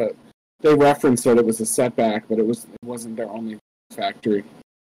down, but they referenced that it was a setback, but it wasn't their only factory.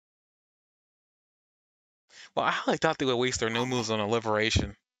 Well, I like thought they would waste their no moves on a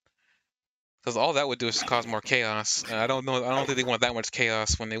liberation because all that would do is just cause more chaos. And I don't know. I don't think they want that much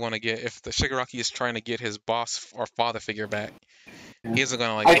chaos when they want to get if the Shigaraki is trying to get his boss or father figure back. Yeah. He isn't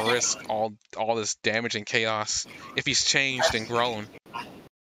gonna like I, risk all this damage and chaos if he's changed and grown.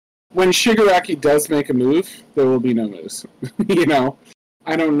 when Shigaraki does make a move, there will be no moves. you know,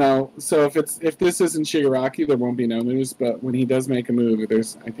 I don't know. So if this isn't Shigaraki, there won't be no moves. But when he does make a move,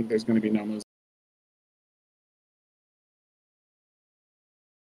 I think there's going to be no moves.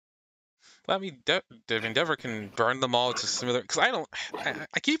 But I mean, Endeavor can burn them all to similar. Because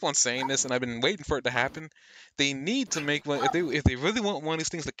I keep on saying this, and I've been waiting for it to happen. They need to make one if they really want one of these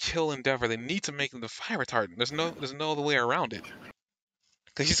things to kill Endeavor. They need to make them the fire retardant. There's no other way around it.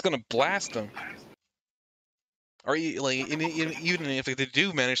 Because he's gonna blast them. Or like even if they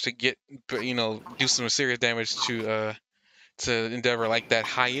do manage to get do some serious damage to Endeavor like that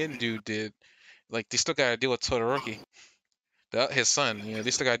high end dude did, like they still gotta deal with Todoroki, his son. You know,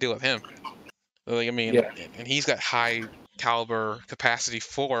 they still gotta deal with him. Like I mean, Yeah. and he's got high caliber capacity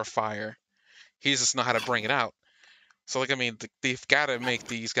for fire. He just know how to bring it out. So like I mean, they've got to make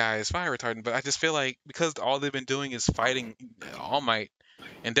these guys fire retardant. But I just feel like because all they've been doing is fighting All Might,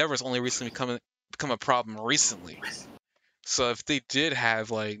 Endeavor's only recently become a problem recently. So if they did have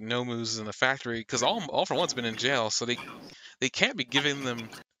like no moves in the factory, because all for one's been in jail, so they can't be giving them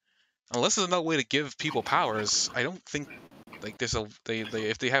unless there's another way to give people powers. I don't think like there's a they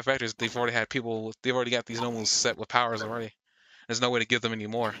if they have factories, they've already had people. They've already got these no moves set with powers already. There's no way to give them any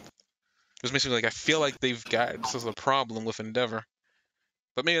more. Just makes me like I feel like they've got this is a problem with Endeavor.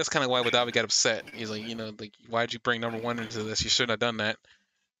 But maybe that's kind of why Wadawi got upset. He's like, like why'd you bring number one into this? You shouldn't have done that.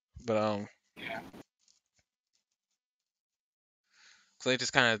 But so they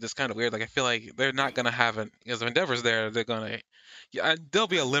just kind of weird. Like I feel like they're not gonna have an because if Endeavor's there, they're gonna there'll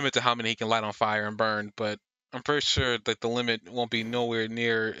be a limit to how many he can light on fire and burn. But I'm pretty sure that the limit won't be nowhere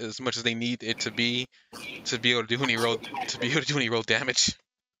near as much as they need it to be able to do any real damage.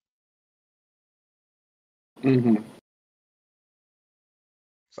 Mm-hmm.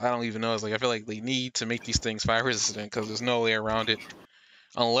 So I don't even know. It's like I feel like they need to make these things fire resistant because there's no way around it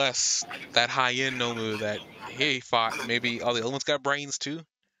unless that high end Nomu that he fought. Maybe all the other ones got brains too.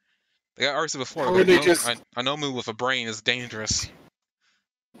 They got artists before. Or Like they no, just a Nomu with a brain is dangerous.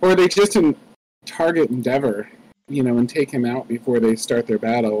 or they just target Endeavor, and take him out before they start their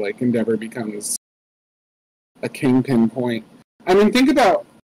battle. Like Endeavor becomes a kingpin point. I mean, think about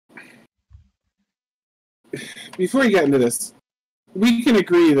before you get into this, we can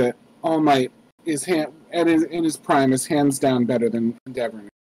agree that All Might is in his prime is hands down better than Endeavor,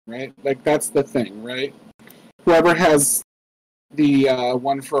 right? Like that's the thing, right? Whoever has the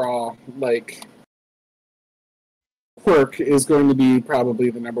one for all quirk is going to be probably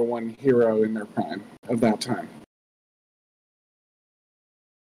the number one hero in their prime of that time.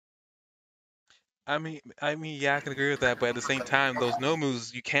 Yeah, I can agree with that, but at the same time, those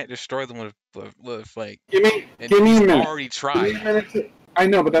Nomus you can't destroy them with like, and Give me he's a minute. already Give me tried. a minute. I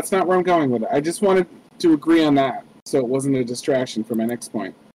know, but that's not where I'm going with it. I just wanted to agree on that, so it wasn't a distraction for my next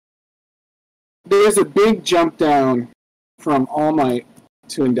point. There's a big jump down from All Might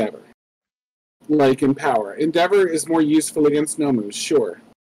to Endeavor, like in power. Endeavor is more useful against Nomus, sure,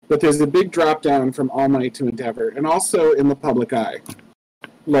 but there's a big drop down from All Might to Endeavor, and also in the public eye.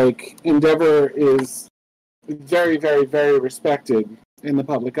 Like Endeavor is very, very, very respected in the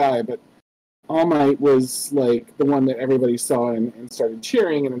public eye, but All Might was like the one that everybody saw and started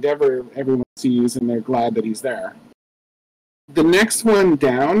cheering, and Endeavor everyone sees and they're glad that he's there. The next one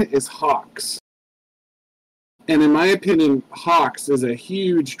down is Hawks. And in my opinion, Hawks is a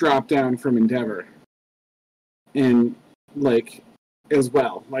huge drop down from Endeavor. And as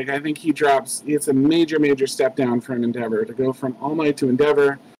well. Like I think it's a major, major step down from Endeavor. To go from All Might to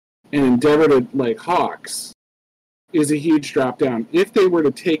Endeavor and Endeavor to Hawks is a huge drop down. If they were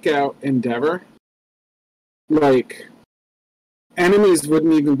to take out Endeavor, enemies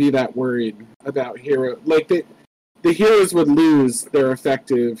wouldn't even be that worried about hero. The heroes would lose their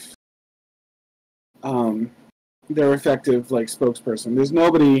effective spokesperson. There's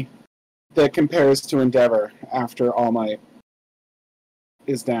nobody that compares to Endeavor after All Might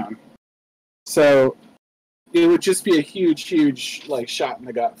is down. So it would just be a huge, huge shot in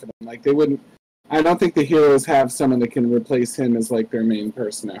the gut for them. They wouldn't. I don't think the heroes have someone that can replace him as like their main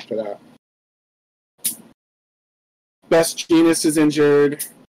person after that. Best Genius is injured,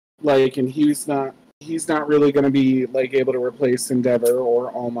 like, and he's not really going to be like able to replace Endeavour or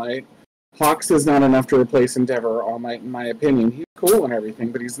All Might. Hawks is not enough to replace Endeavour or All Might, in my opinion. He's cool and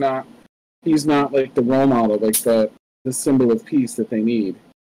everything, but he's not like the role model, like the symbol of peace that they need.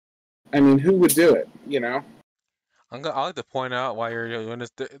 I mean, who would do it? You know. I like to point out why you're doing this.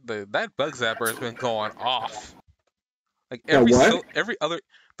 That bug zapper has been going off. Like every other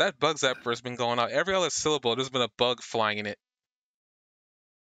that bug zapper has been going off. Every other syllable, there's been a bug flying in it.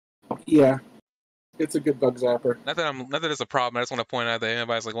 Yeah, it's a good bug zapper. Not that it's a problem. I just want to point out that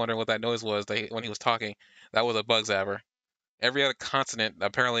anybody's like wondering what that noise was. When he was talking, that was a bug zapper. Every other consonant,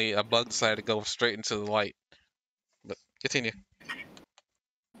 apparently, a bug decided to go straight into the light. But continue.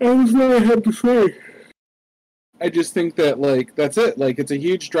 That was what I had to say. I just think that, like, that's it. Like, it's a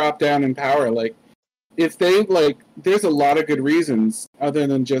huge drop down in power. Like, if they, like, there's a lot of good reasons other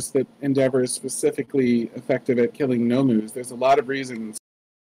than just that Endeavour is specifically effective at killing Nomus. There's a lot of reasons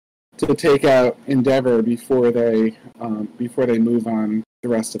to take out Endeavour before they move on the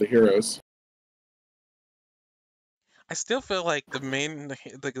rest of the heroes. I still feel like the main,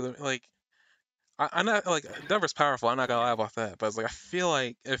 like I'm not like Endeavor's powerful. I'm not gonna lie about that, but it's like I feel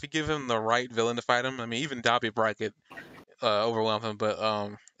like if you give him the right villain to fight him, I mean, even Dobby Bright could overwhelm him. But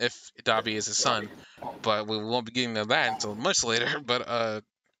if Dobby is his son, but we won't be getting to that until much later. But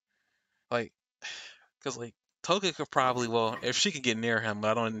like, cause like Toga could probably, well, if she could get near him,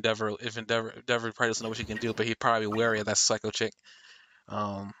 but I don't Endeavor. If Endeavor probably doesn't know what she can do, but he'd probably be wary of that psycho chick.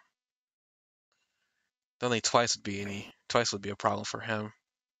 Only twice would be a problem for him.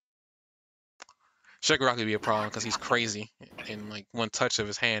 Shaggy could be a problem because he's crazy, and like one touch of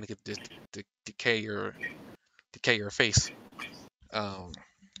his hand could just decay your face.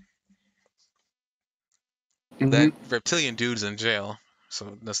 That reptilian dude's in jail,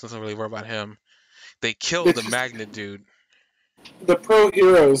 so that's nothing really worry about him. They killed the magnet dude. The pro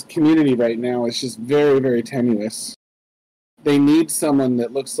heroes community right now is just very, very tenuous. They need someone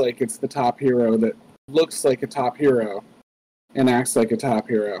that looks like it's the top hero, that looks like a top hero, and acts like a top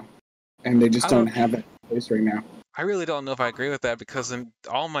hero. And they just don't have that place right now. I really don't know if I agree with that because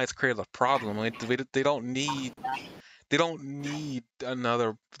All Might's created a problem. They don't need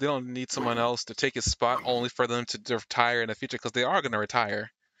another. They don't need someone else to take his spot only for them to retire in the future because they are going to retire.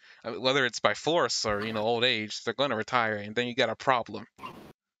 I mean, whether it's by force or old age, they're going to retire, and then you got a problem.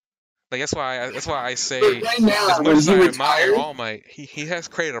 Like that's why I say right now, as much as I admire All Might, he has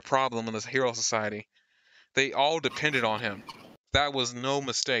created a problem in this hero society. They all depended on him. That was no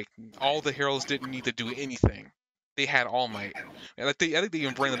mistake. All the heroes didn't need to do anything. They had All Might. And I think they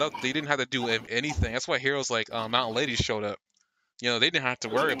even bring it up. They didn't have to do anything. That's why heroes like Mountain Lady showed up. They didn't have to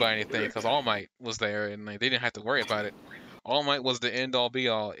worry about anything because All Might was there, and they didn't have to worry about it. All Might was the end all be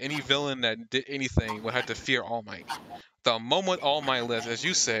all. Any villain that did anything would have to fear All Might. The moment All Might left, as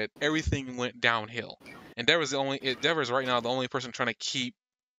you said, everything went downhill. Endeavor's right now the only person trying to keep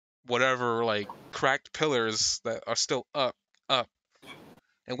whatever like cracked pillars that are still up.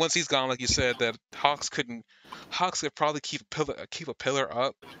 And once he's gone, like you said, that Hawks could probably keep a pillar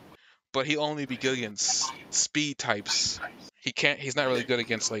up, but he'll only be good against speed types. He's not really good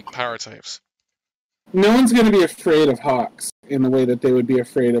against like power types. No one's going to be afraid of Hawks in the way that they would be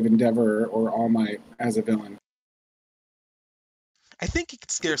afraid of Endeavour or All Might as a villain. I think he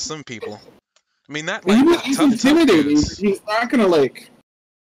could scare some people. I mean, not like he's intimidating. He's not going to like.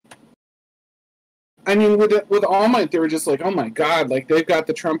 I mean, with All Might, they were just like, oh my god, like, they've got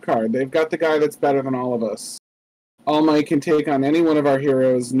the trump card. They've got the guy that's better than all of us. All Might can take on any one of our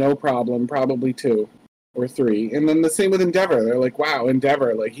heroes, no problem, probably 2 or 3. And then the same with Endeavour. They're like, wow,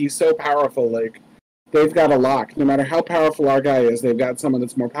 Endeavour, like, he's so powerful, like, they've got a lock. No matter how powerful our guy is, they've got someone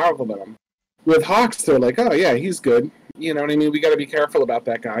that's more powerful than him. With Hawks, they're like, oh yeah, he's good. You know what I mean? We gotta be careful about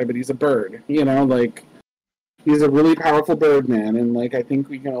that guy, but he's a bird. Like... He's a really powerful bird man, and like I think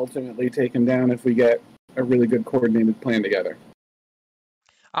we can ultimately take him down if we get a really good coordinated plan together.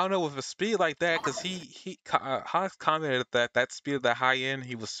 I don't know with a speed like that, because Hawks commented that speed of that high end,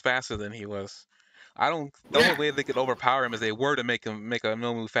 he was faster than he was. The only way they could overpower him is they were to make a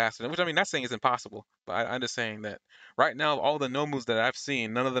no move faster. Which I mean, not saying it's impossible, but I'm just saying that right now all the no moves that I've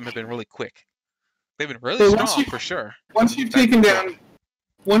seen, none of them have been really quick. They've been really strong for sure. Once you've taken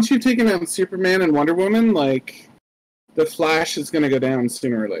down Superman and Wonder Woman, like, the Flash is going to go down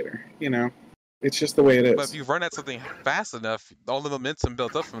sooner or later, It's just the way it is. But if you run at something fast enough, all the momentum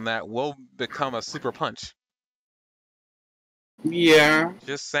built up from that will become a super punch. Yeah.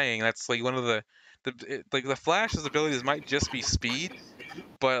 Just saying, that's like one of the Flash's abilities might just be speed,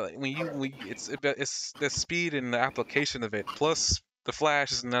 But it's the speed and the application of it. Plus, the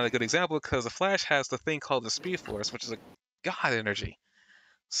Flash is not a good example because the Flash has the thing called the Speed Force, which is a god energy.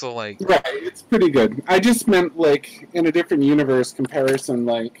 So like, Right, it's pretty good. I just meant like in a different universe comparison,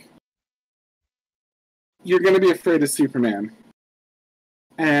 like you're going to be afraid of Superman,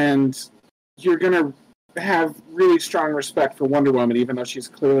 and you're going to have really strong respect for Wonder Woman, even though she's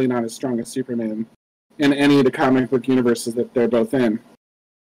clearly not as strong as Superman in any of the comic book universes that they're both in.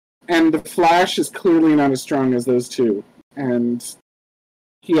 And the Flash is clearly not as strong as those two, and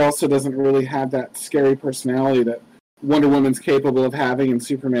he also doesn't really have that scary personality that Wonder Woman's capable of having, and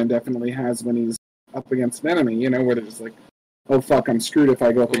Superman definitely has when he's up against an enemy. You know, where they're just like, "Oh fuck, I'm screwed if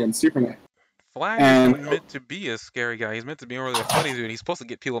I go up against Superman." Flash And isn't meant to be a scary guy. He's meant to be really a funny dude. He's supposed to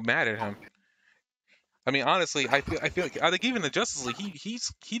get people mad at him. I mean, honestly, I feel like I think even the Justice League,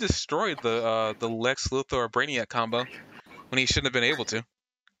 he destroyed the Lex Luthor Brainiac combo when he shouldn't have been able to.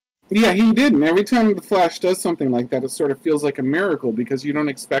 yeah, he did. And every time the Flash does something like that, it sort of feels like a miracle because you don't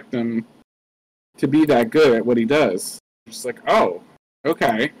expect him to be that good at what he does. Just like, oh,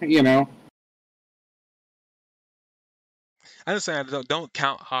 okay, you know. I understand. Don't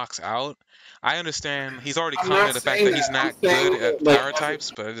count Hawks out. I understand he's already I'm commented not the fact that saying he's that. I'm not good saying at like, power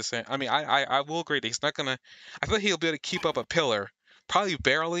types, but I just saying. I mean, I will agree that he's not gonna. I feel like he'll be able to keep up a pillar. Probably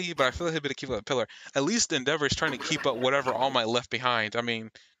barely, but I feel like he'll be able to keep up a pillar. At least Endeavor is trying to keep up whatever All Might left behind. I mean,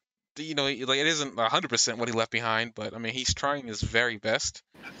 you know, like it isn't 100% what he left behind, but I mean, he's trying his very best.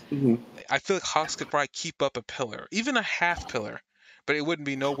 mm-hmm. I feel like Hawks could probably keep up a pillar, even a half pillar, but it wouldn't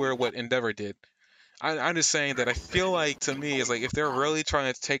be nowhere what Endeavor did. I'm just saying that I feel like to me is like if they're really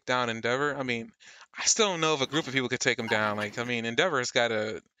trying to take down Endeavor, I mean, I still don't know if a group of people could take him down. Like, I mean, Endeavor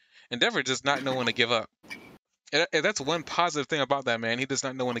does not know when to give up. And that's one positive thing about that man. He does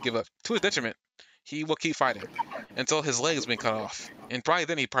not know when to give up. To his detriment, he will keep fighting until his leg's been cut off, and probably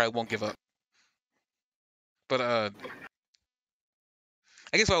then he probably won't give up. But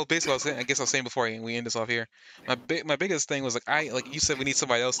I guess what I was basically I was saying, I guess I was saying before we end this off here. My biggest thing was like you said we need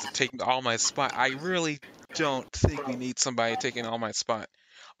somebody else to take All Might's spot. I really don't think we need somebody taking All Might's spot.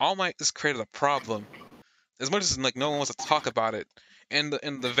 All Might just created a problem. As much as like no one wants to talk about it, in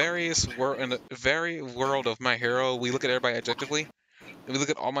the very world of My Hero, we look at everybody objectively, and we look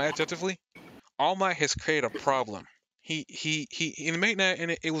at All Might objectively. All Might has created a problem. He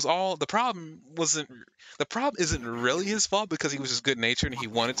and it was all the problem isn't really his fault because he was just good natured and he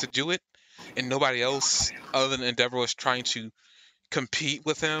wanted to do it, and nobody else other than Endeavor was trying to compete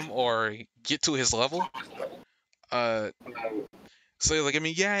with him or get to his level. Uh, so like I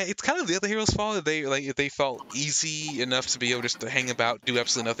mean, yeah, it's kind of the other heroes' fault that if they felt easy enough to be able just to hang about, do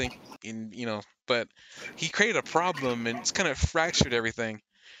absolutely nothing, but he created a problem and it's kind of fractured everything.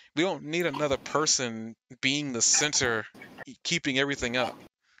 We don't need another person being the center, keeping everything up,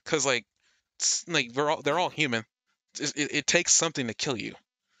 because like they're all human. It takes something to kill you.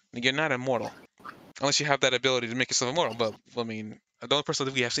 You're not immortal unless you have that ability to make yourself immortal. But I mean, the only person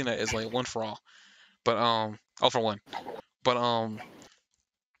that we have seen that is like One for All, but All for One. But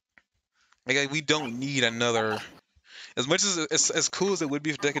like we don't need another. As much as cool as it would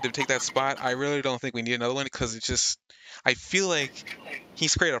be for Deckard to take that spot, I really don't think we need another one because it's just. I feel like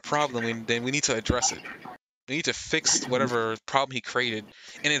he's created a problem, and then we need to address it. We need to fix whatever problem he created,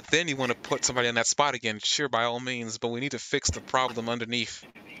 and if then you want to put somebody on that spot again, sure, by all means. But we need to fix the problem underneath.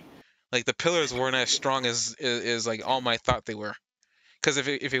 Like the pillars weren't as strong as like All Might thought they were. Because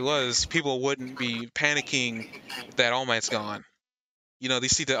if it was, people wouldn't be panicking that All Might's gone. You know, they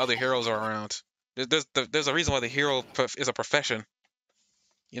see the other heroes are around. There's a reason why the hero is a profession.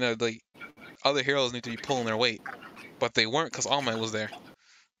 You know, the other heroes need to be pulling their weight, but they weren't because All Might was there.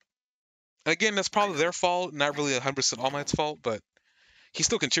 Again, that's probably their fault, not really 100% All Might's fault, but he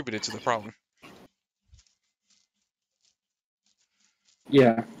still contributed to the problem.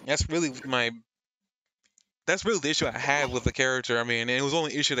 Yeah. That's really the issue I had with the character. I mean, it was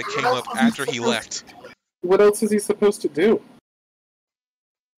only an issue that came up after he left. What else is he supposed to do?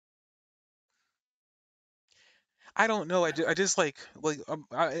 I don't know. I just and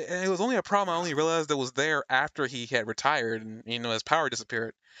it was only a problem I only realized that was there after he had retired and his power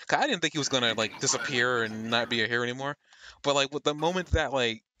disappeared. 'Cause I didn't think he was gonna like disappear and not be a hero anymore. But like with the moment that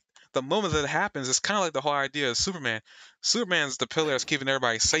it happens, it's kind of like the whole idea of Superman. Superman's the pillar that's keeping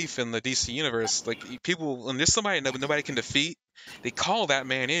everybody safe in the DC universe. Like people, when there's somebody nobody can defeat, they call that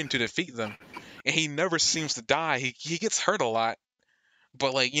man in to defeat them, and he never seems to die. He gets hurt a lot,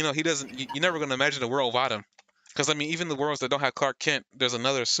 but like he doesn't. You're never gonna imagine a world without him. Because I mean, even the worlds that don't have Clark Kent, there's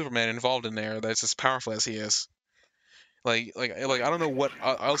another Superman involved in there that's as powerful as he is. Like I don't know what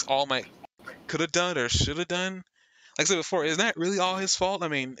else All Might could have done or should have done. like I said before, isn't that really all his fault? I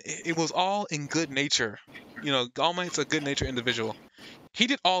mean, it was all in good nature. You know, All Might's a good natured individual. He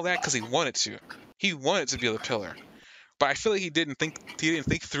did all that because he wanted to. He wanted to be the pillar, but I feel like he didn't think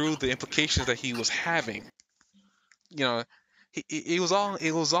through the implications that he was having. You know, it was all in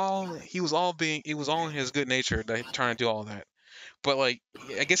his good nature that trying to do all that. But like,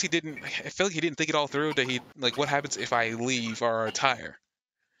 I guess he didn't. I feel like he didn't think it all through. That he like, what happens if I leave or retire?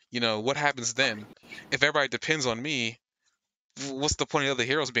 You know, what happens then? If everybody depends on me, what's the point of the other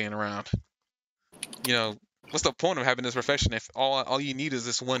heroes being around? You know, what's the point of having this profession if all you need is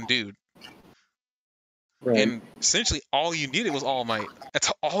this one dude? Right. And essentially, all you needed was All Might. That's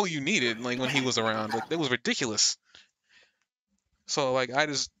all you needed. Like when he was around, like that was ridiculous. So like, I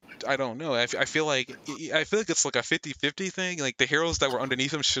don't know. I feel like it's like a 50-50 thing. Like the heroes that were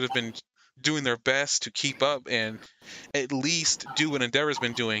underneath him should have been doing their best to keep up and at least do what Endeavor's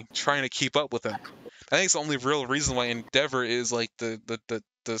been doing, trying to keep up with him. I think it's the only real reason why Endeavor is like the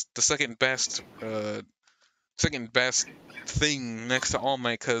second best thing next to All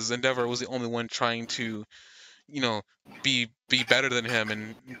Might, because Endeavor was the only one trying to, you know, be better than him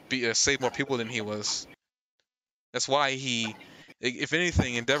and save more people than he was. That's why if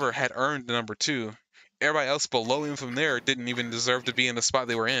anything, Endeavor had earned the number 2. Everybody else below him from there didn't even deserve to be in the spot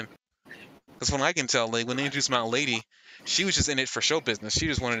they were in. Because from what I can tell, like when they introduced Mount Lady, she was just in it for show business. She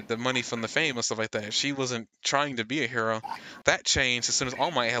just wanted the money from the fame and stuff like that. She wasn't trying to be a hero. That changed as soon as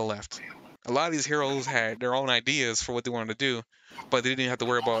All Might had left. A lot of these heroes had their own ideas for what they wanted to do, but they didn't have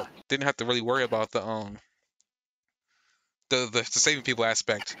to really worry about the saving people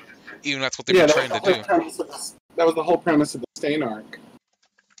aspect, even that's what they were trying to do. That was the whole premise of the Stain arc.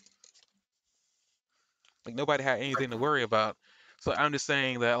 Like nobody had anything to worry about. So I'm just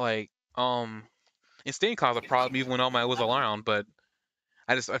saying that like and Stain caused a problem even when All Might was around, but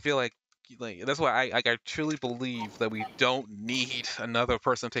I feel like that's why I truly believe that we don't need another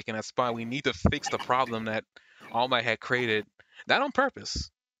person taking that spot. We need to fix the problem that All Might had created, not on purpose,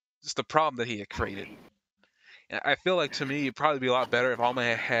 just the problem that he had created. And I feel like to me it'd probably be a lot better if All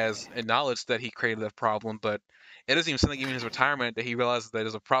Might has acknowledged that he created that problem, but it doesn't even seem like even his retirement that he realizes that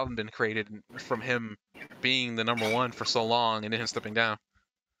there's a problem been created from him being the number 1 for so long and then him stepping down.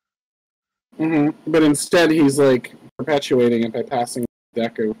 Mm-hmm. But instead, he's like perpetuating it by passing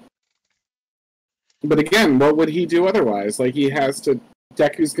Deku. But again, what would he do otherwise? Like he has to.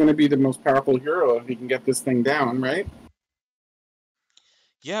 Deku's going to be the most powerful hero if he can get this thing down, right?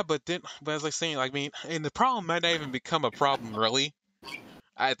 Yeah, but as I was saying, I mean, and the problem might not even become a problem really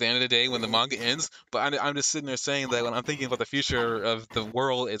at the end of the day when the manga ends. But I'm just sitting there saying that when I'm thinking about the future of the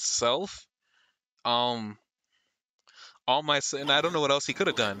world itself, um, and I don't know what else he could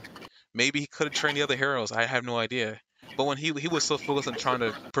have done. Maybe he could have trained the other heroes. I have no idea. But when he was so focused on trying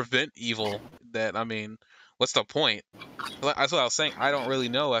to prevent evil, that I mean, what's the point? That's what I was saying. I don't really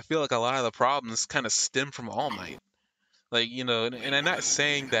know. I feel like a lot of the problems kind of stem from All Might. Like, you know, and I'm not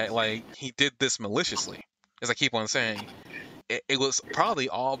saying that like he did this maliciously, as I keep on saying. It was probably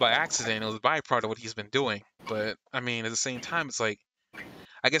all by accident. It was a byproduct of what he's been doing. But I mean, at the same time, it's like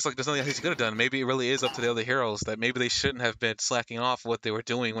I guess like there's nothing else he could have done. Maybe it really is up to the other heroes that maybe they shouldn't have been slacking off what they were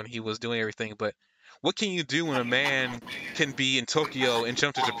doing when he was doing everything. But what can you do when a man can be in Tokyo and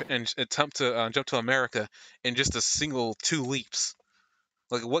jump to Japan and attempt to jump to America in just a single 2 leaps?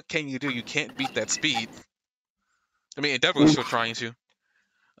 Like, what can you do? You can't beat that speed. I mean, Endeavor was still trying to.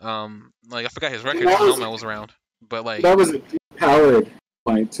 Like I forgot his record when All Might was around, but like that was a depowered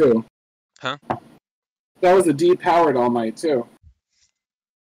All Might too. Huh? That was a depowered All Might too.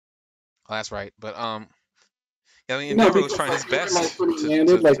 Oh, that's right. But I mean, Endeavor was trying his best. Like when he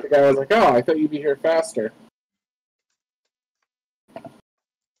landed, like the guy was like, "Oh, I thought you'd be here faster."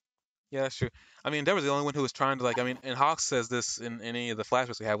 Yeah, that's true. I mean, Endeavor's the only one who was trying to like. I mean, and Hawks says this in any of the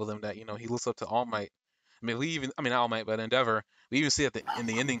flashbacks we have with him that he looks up to All Might. I mean, not All Might, but Endeavor. We even see it in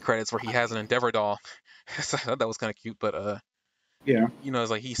the ending credits where he has an Endeavor doll. So I thought that was kind of cute, but yeah,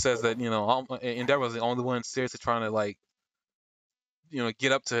 it's like he says that Endeavor was the only one seriously trying to like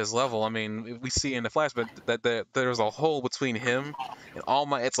get up to his level. I mean, we see in the flashback that there's a hole between him and All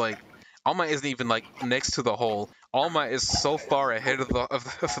Might. It's like All Might isn't even like next to the hole. All Might is so far ahead of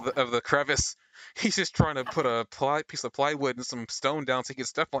the crevice. He's just trying to put a piece of plywood and some stone down so he can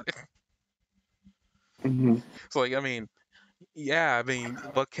step on it. Mm-hmm. So like, I mean, yeah, I mean,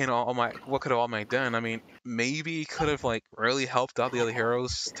 what could All Might done? I mean, maybe he could have like really helped out the other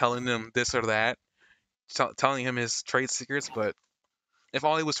heroes, telling them this or that, telling him his trade secrets. But if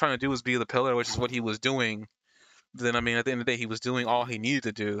all he was trying to do was be the pillar, which is what he was doing, then I mean, at the end of the day, he was doing all he needed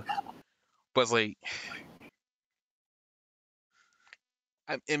to do. But it's like,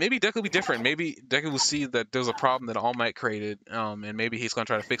 and maybe Deku will be different. Maybe Deku will see that there's a problem that All Might created, and maybe he's gonna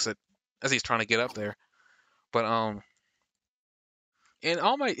try to fix it as he's trying to get up there. But and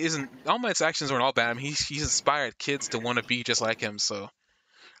All Might's actions weren't all bad. I mean, he's inspired kids to want to be just like him. So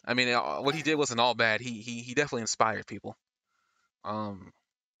I mean, what he did wasn't all bad. He definitely inspired people. Um,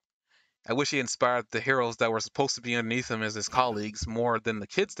 I wish he inspired the heroes that were supposed to be underneath him as his colleagues more than the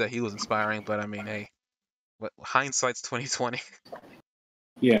kids that he was inspiring. But I mean, hey, what hindsight's 2020.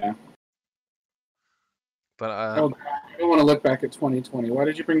 Yeah. But I don't want to look back at 2020. Why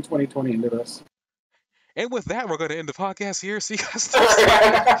did you bring 2020 into this? And with that, we're going to end the podcast here. See you guys next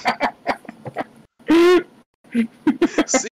time. See